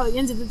you know at the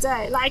end of the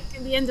day, like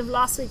at the end of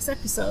last week's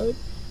episode,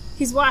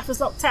 his wife was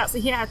locked out, so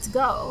he had to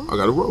go. I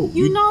gotta roll.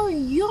 You know,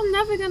 you're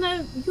never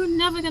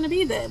gonna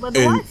be there where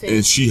the wife is,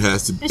 and she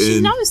has to. And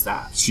she knows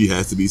that. She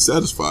has to be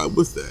satisfied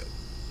with that.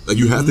 Like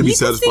you have to be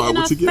satisfied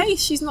with your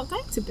face. She's not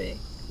going to be.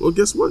 Well,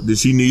 guess what? Then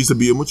she needs to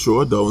be a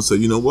mature adult and say,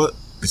 you know what,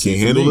 I can't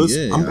handle this.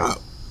 I'm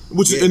out.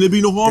 And there'd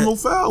be no harm, no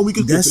foul. We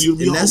could continue to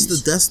be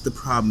homies. That's the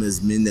problem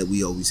as men that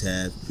we always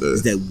have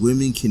is that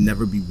women can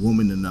never be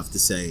woman enough to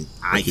say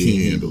I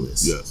can't handle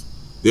this. Yes,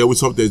 they always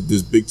talk that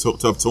this big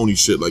tough Tony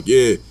shit. Like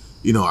I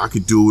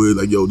could do it.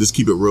 Like just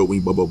keep it real when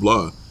blah blah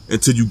blah.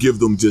 Until you give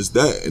them just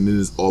that, and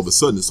then all of a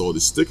sudden it's all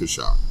this sticker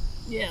shock.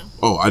 Yeah.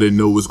 Oh, I didn't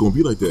know it was gonna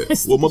be like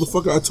that. Well,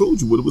 motherfucker, I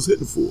told you what it was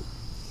hitting for.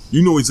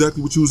 You know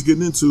exactly what you was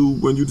getting into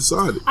when you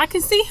decided. I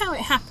can see how it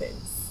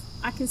happens.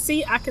 I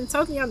can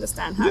totally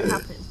understand how it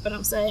happens, but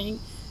I'm saying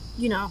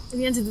you know, at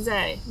the end of the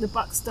day, the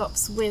buck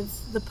stops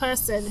with the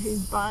person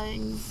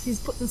who's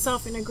put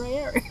themselves in a grey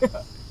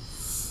area.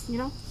 You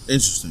know?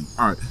 Interesting.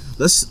 All right,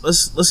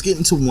 let's get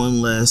into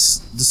one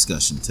last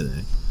discussion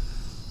today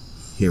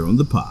here on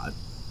the pod.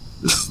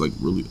 This is like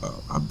really,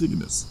 I'm digging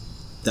this.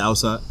 The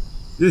outside.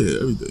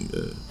 Yeah, everything.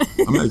 Yeah,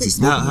 I'm actually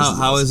smoking.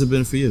 How has it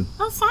been for you?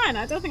 I'm fine.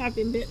 I don't think I've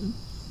been bitten.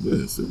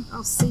 Yeah, see,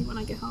 I'll see when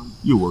I get home.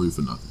 you're worried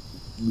for nothing.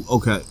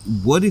 Okay,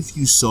 what if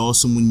you saw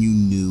someone you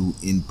knew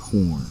in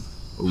porn?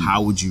 Ooh.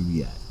 How would you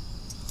react?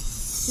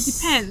 It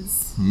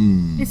depends.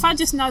 If I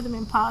just know them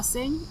in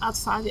passing, I'd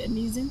find it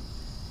amusing.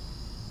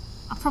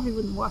 I probably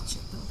wouldn't watch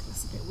it though, 'cause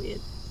that's a bit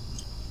weird.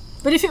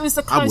 But if it was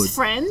a close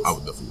friend, I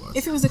would definitely watch.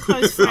 if it was a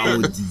close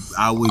friend,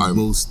 I would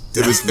most.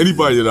 If it's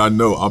anybody that I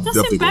know, I'm that's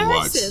definitely gonna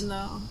watch. embarrassing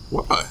though.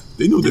 Why?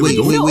 They know they Wait,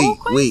 were doing. feel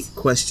awkward?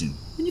 Question.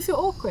 When you feel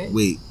awkward.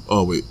 Wait.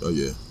 Oh wait. Oh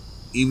yeah.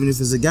 Even if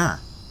it's a guy.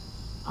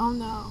 Oh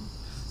no.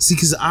 See,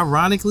 because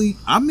ironically,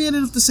 I'm man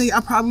enough to say I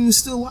probably would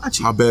still watch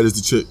it. How bad is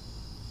the chick?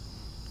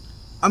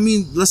 I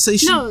mean, let's say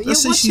No, you're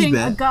she's watching a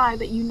bad. guy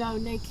that you know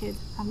naked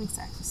having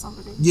sex with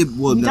somebody. Yeah,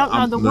 well, You no, don't know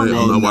I'm, the no, woman.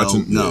 no, I'm no,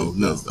 watching- no, yeah,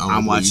 no. that's- I don't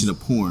I'm like watching you- a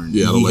porn.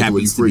 Yeah, I don't he like the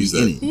way you happens to be phrase in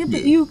that. it. Yeah,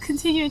 but Yeah. you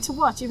continue to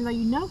watch even though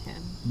you know him.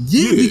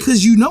 Yeah, Yeah.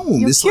 because you know him.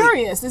 You're It's like,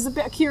 curious. There's a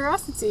bit of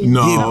curiosity.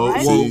 No, in that,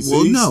 right? well,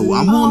 See, no. see?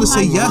 I'm willing to Oh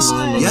say my yes.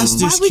 God. Yes, Why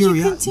there's would you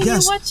curiosity. continue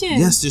Yes, watching?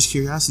 yes, there's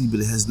curiosity, but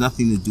it has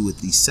nothing to do with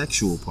the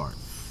sexual part.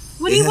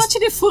 What are It you has-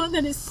 watching it for?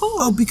 Then it's porn.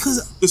 Oh,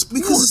 because It's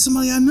because porn. it's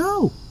somebody I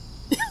know.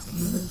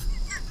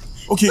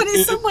 Okay. but it's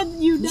and-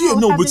 someone you know. Yeah,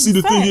 no, but having see,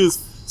 the thing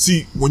sex.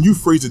 is, when you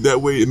phrase it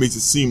that way, it makes it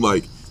seem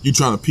like you're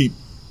trying to peep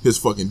his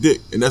fucking dick,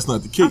 and that's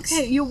not the case.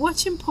 Okay, you're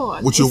watching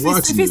porn. What you're If it's-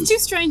 watching If it's is- two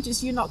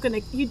strangers, you're not gonna.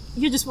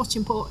 You're just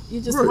watching porn.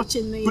 You're just Right.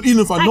 watching the. But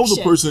even if I know the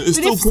action. person, it's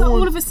but still if porn.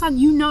 all of a sudden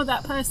you know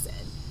that person,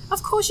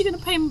 of course you're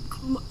gonna pay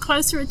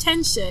closer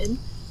attention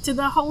to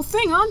the whole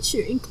thing, aren't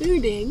you?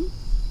 Including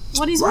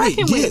what he's Right?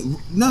 working Yeah. with.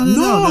 No.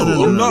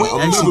 I'm not.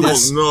 Actually, I'm never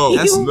that's- gonna. No,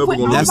 that's- I'm never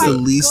gonna. that's look the at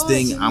that. least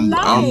thing you're I'm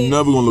lying. I'm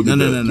never gonna look at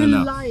that. You're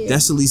No. lying.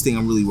 That's the least thing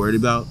I'm really worried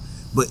about.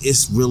 But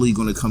it's really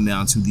going to come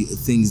down to the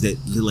things that,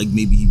 like,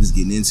 maybe he was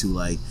getting into,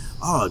 like,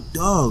 oh,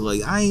 dog,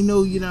 like, I ain't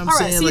know, you know what I'm All right,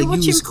 saying? so you're Like,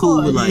 you was watching cool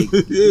with, porn.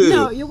 like, Yeah.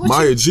 No, you're watching.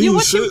 Maya Jean you're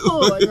watching shit.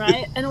 porn,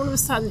 right? And all of a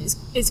sudden,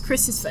 it's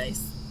Chris's face.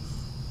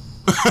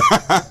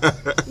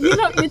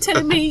 You're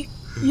telling me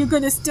you're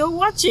gonna still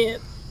watch it,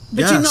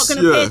 but you're not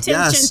gonna pay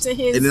attention to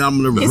his. and then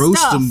I'm going to his roast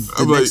stuff. him the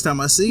I'm like, next time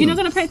I see You're him. not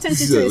gonna pay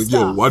attention Yeah, to his yo,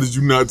 stuff. why did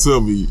you not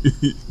tell me?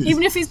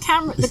 Even if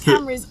the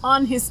camera is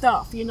on his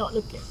stuff, you're not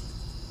looking.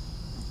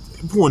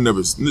 Porn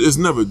it's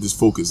never just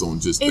focused on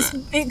just It's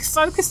that. it's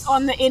focused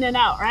on the in and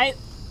out, right?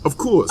 Of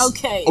course.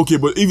 Okay. Okay,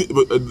 but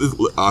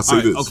I'll say All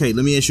right, this. okay,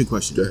 let me ask you a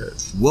question. Go ahead.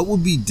 What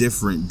would be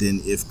different than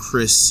if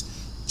Chris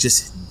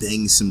just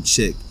banged some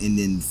chick and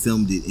then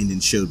filmed it and then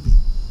showed me?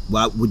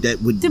 Why would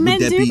that Do men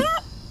that do be?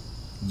 that?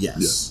 Yes.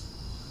 Yes.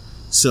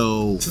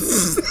 So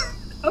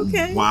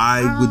Okay.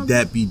 why would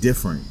that be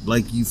different?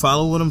 Like, you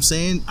follow what I'm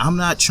saying? I'm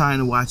not trying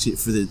to watch it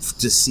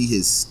to see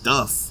his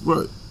stuff.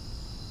 Right.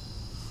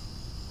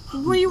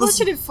 What are you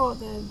Listen- watching it for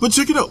then? But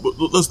check it out. But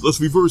let's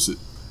reverse it.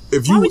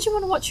 If Why you would you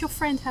want to watch your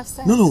friend have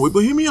sex? no, wait, but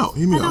hear me out.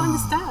 Hear me I out. don't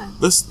understand.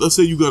 Let's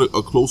say you got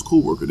a close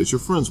coworker that you're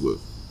friends with,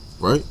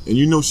 right? And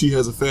you know she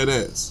has a fat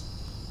ass,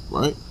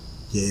 right?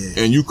 Yeah.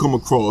 And you come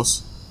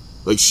across,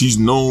 like, she's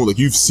known, like,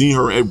 you've seen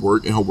her at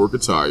work in her work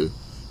attire,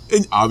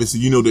 and obviously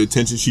you know the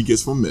attention she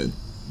gets from men.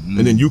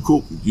 And then you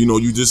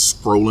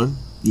just scrolling,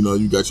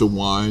 you got your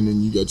wine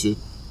and you got your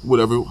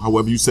whatever,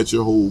 however you set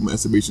your whole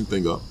masturbation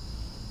thing up,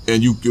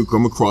 and you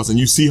come across and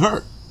you see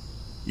her,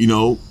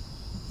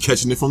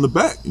 catching it from the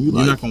back, and You're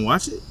like, not gonna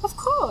watch it? Of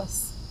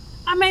course.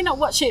 I may not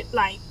watch it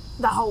like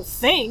the whole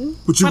thing,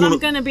 But you're I'm gonna-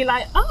 going to be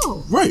like,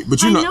 oh, right?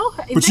 But you're I not. know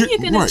her. But Then you're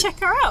going right. to check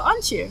her out,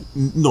 aren't you?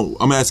 No,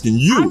 I'm asking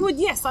you. I would,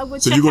 yes, I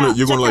would So check you're gonna out,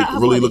 you're gonna check like out her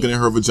really body. looking at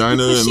her vagina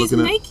Because and she's looking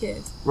at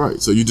naked.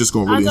 right. So you're just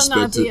gonna really I don't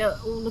know inspect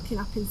it. all looking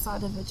up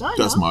inside her vagina.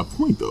 That's my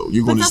point, though.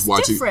 You're But gonna that's just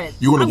watch different. it.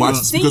 You're gonna I watch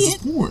would it see because it.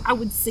 it's porn, I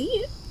would see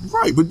it.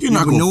 right? But you're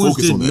not But gonna no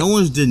focus on that. no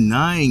one's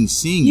denying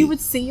seeing You it.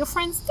 would see your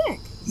friend's dick.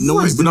 No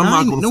Right, one's but I'm not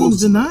denying. gonna No one's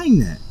focus on that. denying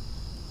that.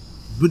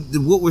 But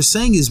what we're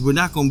saying is we're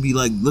not going to be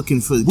like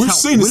looking for. We're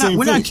saying the same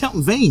We're thing. not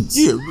counting veins.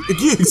 Yeah,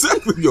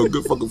 exactly. Yo,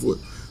 good fucking foot.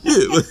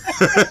 Yeah.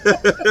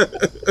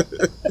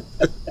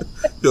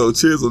 Yo,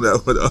 cheers on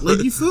that one.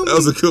 Like, you feel That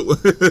was me? a good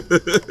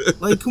one.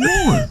 Like, come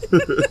on.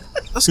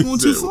 That's going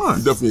too far.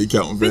 Definitely ain't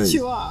counting But veins.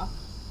 you are.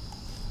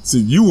 See,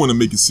 you want to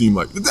make it seem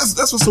like that's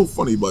what's so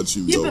funny about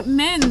you, Yeah, though. but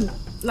men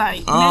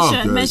like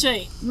Oh, measure.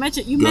 You Go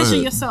measure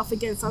ahead. yourself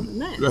against other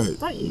men, Go ahead.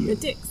 don't you? Your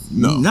dicks.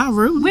 No, Not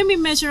really.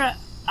 Women measure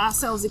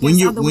ourselves against When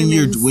you're other when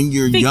you're women's when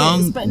you're figures,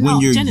 young, but when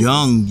not you're genitals.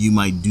 young, you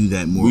might do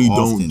that more We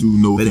often. don't do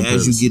no But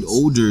as you get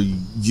comparisons. older,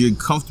 you're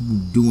comfortable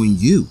doing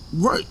you.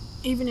 right.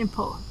 even in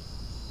porn.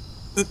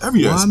 In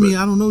every Well, I aspect. mean,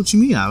 I don't know what you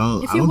mean. I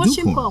don't. If I you're don't do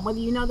watching porn. porn, whether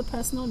you know the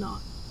person or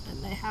not,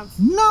 and they have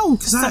No,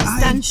 because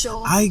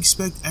Substantial. I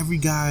expect every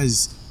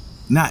guy's,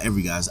 not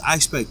every guy's. I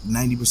expect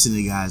 90% of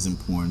the guys in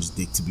porn's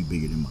dick to be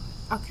bigger than mine.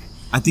 okay.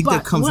 I think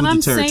that But comes what with I'm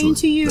the territory. saying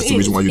to you That's the is,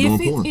 reason why you're if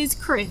doing porn. it is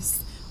Chris,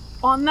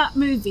 on that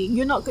movie,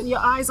 your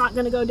eyes aren't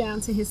going to go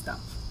down to his stuff.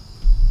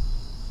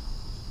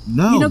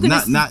 No, You're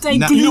not gonna stay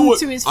not. glued You know what?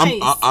 to his face.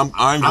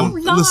 I'm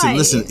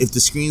Listen. If the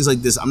screen's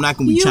like this, I'm not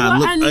gonna be You trying to are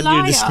look a under the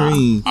liar.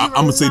 screen. I'm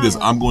gonna say this.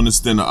 liar. I'm going to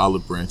stand an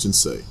olive branch and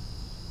say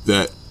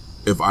that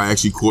if I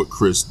actually caught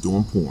Chris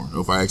doing porn,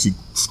 or if I actually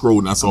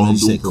scrolled and I saw him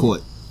doing said porn,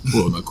 caught.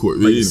 well, not caught,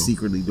 Like you know,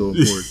 secretly doing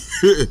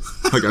porn.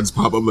 like I just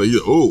pop up like, yeah,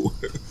 oh,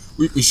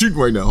 we shooting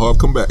right now. I'll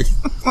come back.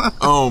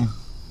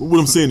 What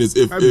I'm saying is,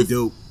 That'd be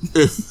dope.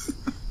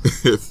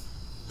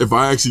 if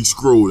I actually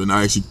scrolled and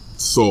I actually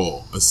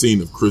saw a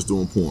scene of Chris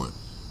doing porn,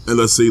 and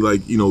let's say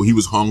like he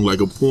was hung like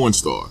a porn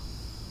star,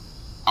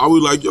 I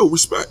would like, yo,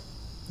 respect.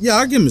 Yeah,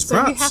 I give him his So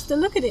you props. have to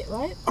look at it,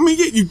 right? I mean,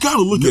 yeah, you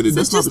gotta look at it.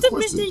 That's not Just the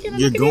admit that question. you're going to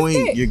You're look at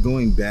his dick. you're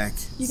going back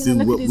You're to gonna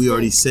look what at his we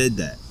already dick. said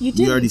that. You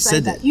didn't already say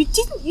said that. You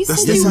didn't. You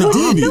That's said you Yes, I were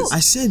did. gonna look. I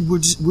said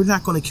we're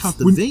not going to count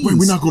the veins.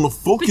 We're not gonna But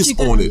focus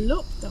you're on gonna it.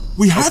 look, though.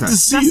 We have Okay. to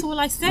see That's it. all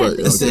I said. Right,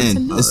 that That's the you're end.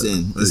 gonna look. That's the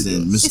end. That's the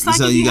end. It's like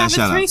So if you you got have a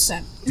shout outs.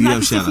 threesome. Do you Like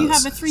have if shout you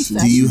outs? have a threesome.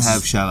 Do you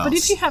have shout outs? But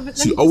if you have it,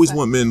 See, always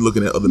want men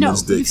looking at other no,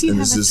 men's dicks, if you and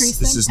have it's a just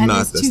threesome and not.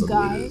 there's That's two not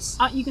what it guys, is.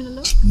 aren't you gonna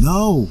look?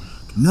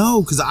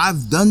 No, because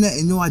I've done that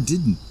and no, I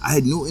didn't. I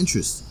had no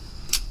interest.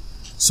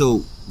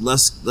 So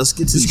let's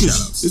get to the shout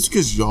outs. It's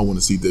because y'all want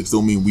to see dicks.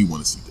 Don't mean we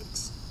want to see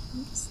dicks.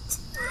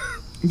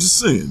 I'm just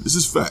saying. This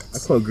is I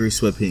facts. call it gray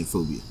sweatpant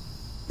phobia.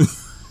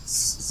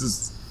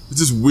 It's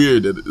just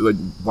weird that like,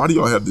 why do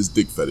y'all have this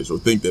dick fetish or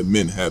think that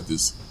men have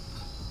this?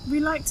 We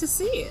like to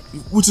see it.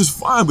 Which is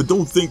fine, but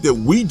don't think that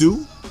we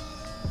do.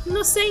 I'm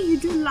not saying you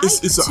do like It's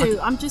to.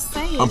 I'm just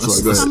saying. I'm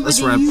sorry, go ahead.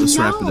 Let's wrap it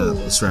up.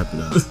 Let's wrap it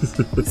up.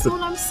 That's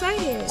all I'm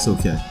saying. It's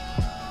okay.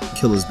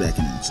 Killer's back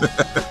in action.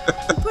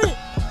 But,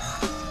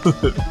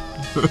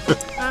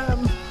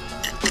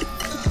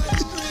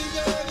 I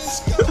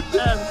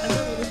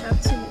don't really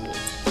have 2 minutes.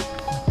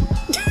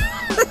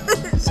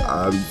 So,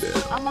 I'll be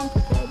there. I'm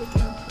unprepared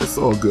again. It's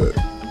all good.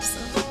 So,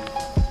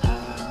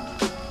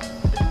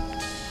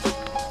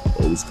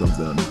 Always comes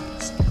down to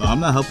this. Oh, I'm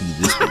not helping you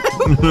this week.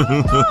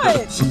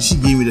 what? She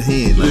gave me the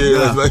hand. Like, Yeah,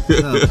 nah, like-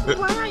 nah.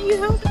 Why aren't you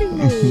helping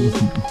me?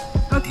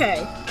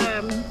 Okay.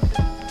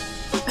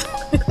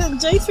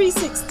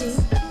 J360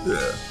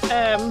 Yeah.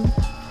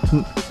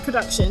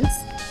 Productions.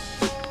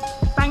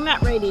 Bang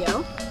That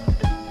Radio.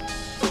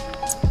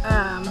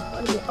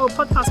 What is it? Oh,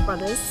 Podcast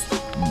Brothers.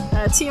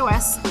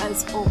 TOS,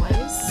 as always.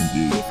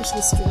 Indeed. The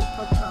Officially Street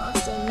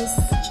Podcast. And Miss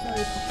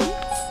Cherry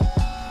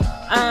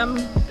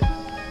Poppins.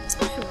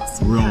 Who else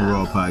do we Real and have?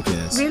 Raw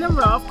podcast. Real and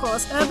Raw, of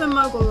course. Urban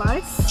Mogul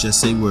Life. Just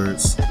say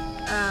words.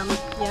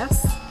 Yes.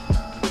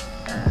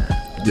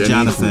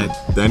 John Effect.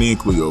 Danny and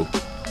Cleo.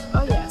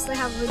 Oh, yes. They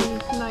have a really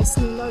nice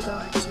new logo,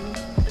 actually.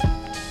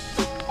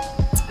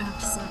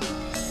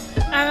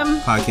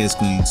 Podcast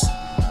Queens.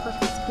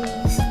 Podcast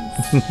Queens.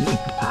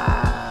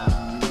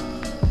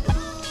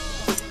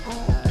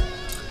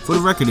 For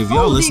the record, if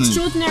y'all The listening,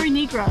 Extraordinary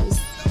Negroes.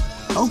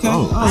 okay.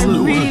 Oh, I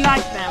no really way.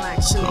 like them,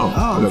 actually. Oh, I Oh,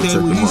 gotta okay. check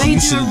Well, them out. They you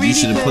do a really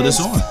should have put good, us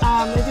on.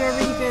 They do a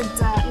really good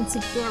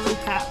Insecure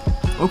recap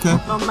Okay.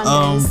 on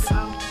Mondays. So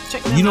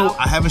check them You know, out.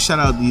 I haven't shout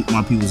out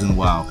my peoples in a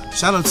while.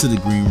 Shout out to the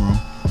Green Room.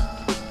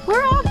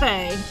 Where are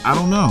they? I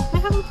don't know. They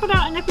haven't put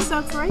out an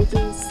episode for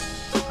ages.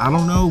 I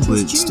don't know, but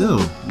June. still,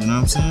 you know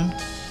what I'm saying?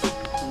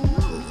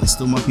 It's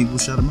still my people.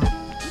 Shout them out.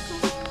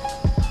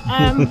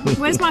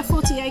 Where's My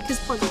 40 Acres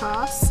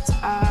podcast?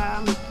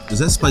 Is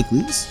that Spike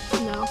Lee's?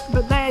 No,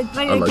 but they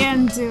like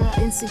again do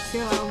an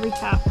Insecure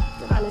recap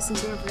that I listen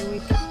to every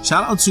week.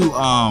 Shout out to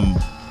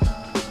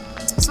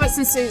Sweats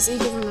and Suits,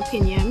 Eagles and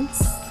Opinions.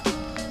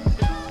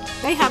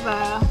 They have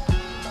a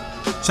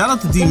shout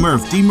out to D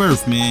Murph. D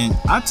Murph, man,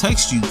 I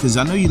text you because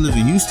I know you live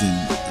in Houston,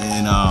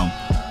 and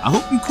I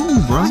hope you cool,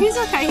 bro. Oh, he's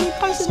okay. He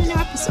posted a new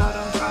episode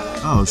on Friday.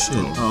 Oh shit.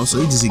 Oh, so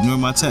he just ignored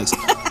my text.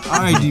 All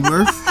right, D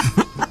Murph.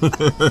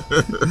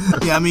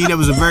 Yeah, I mean that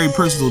was a very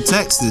personal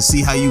text to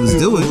see how you was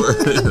doing.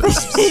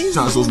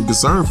 Trying to show some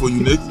concern for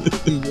you, Nick.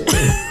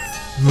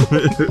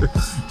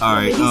 All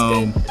right.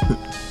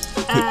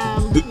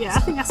 Yeah, I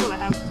think that's all I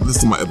have.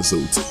 Listen to my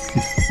episodes. Oh,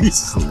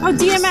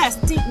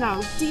 DMST.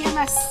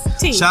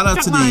 Shout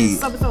out to the-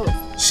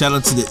 Sub-thought. Shout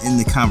out to the In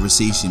the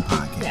Conversation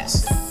podcast.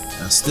 Yes.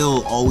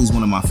 Still always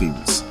one of my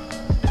favorites.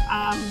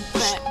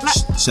 But Black,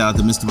 Shout out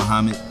to Mr.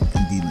 Muhammad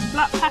and D-Lin.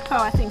 Black Paco,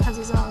 I think, has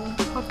his own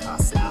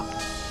podcast now.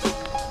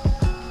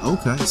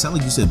 Okay. Sound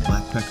like you said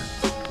Black Pecker.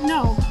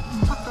 No,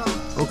 Paco.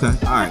 Okay.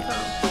 All right.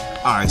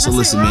 Paco. All right. So Did I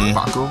listen, say it man.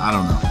 wrong? Paco? I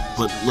don't know,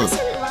 but I look,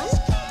 said it right.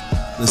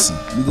 listen.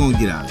 We're gonna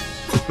get out of here.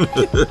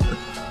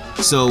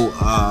 So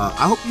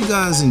I hope you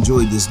guys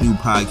enjoyed this new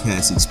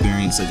podcast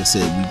experience. Like I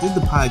said, we did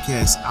the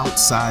podcast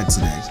outside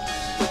today.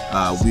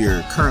 We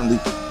are currently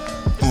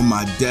on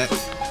my deck,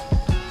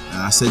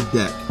 and I said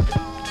deck,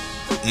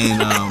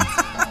 and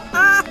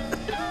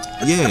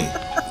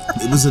yeah,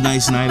 it was a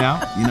nice night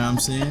out. You know what I'm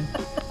saying?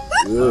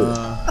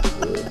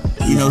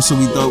 You know, so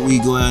we thought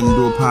we'd go out and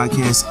do a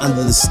podcast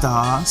under the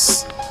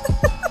stars,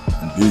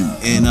 Indeed.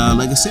 and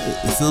like I said,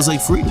 it feels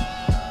like freedom.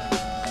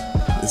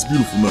 It's a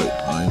beautiful night.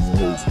 I ain't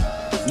gonna hold you.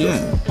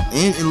 Yeah,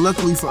 and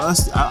luckily for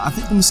us, I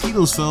think the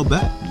mosquitoes fell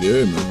back.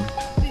 Yeah, man.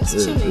 Yeah. It's Yeah,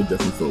 chilly. it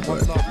definitely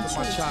felt bad.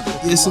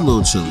 Yeah, it's a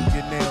little chilly.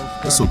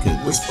 It's okay.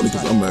 It's funny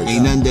because I'm like,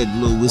 Ain't nothing that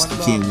little whiskey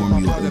can't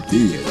warm you up.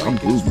 indeed, I'm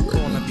groovy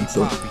right now.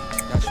 So,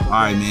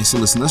 Alright, man. So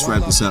listen, let's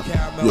wrap this up.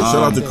 yeah, shout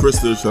out to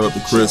Krista. Shout out to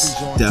Chris.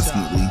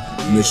 Definitely.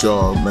 Miss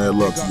y'all. Mad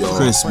love to y'all.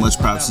 Chris, much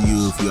props to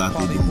you if you're out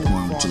there doing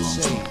porn with your long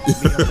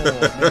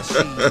trunk.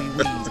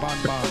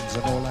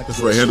 That's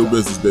right. Handle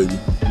business, baby.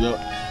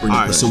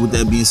 Alright, so with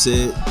that being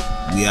said,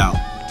 we out.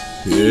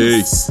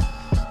 Peace.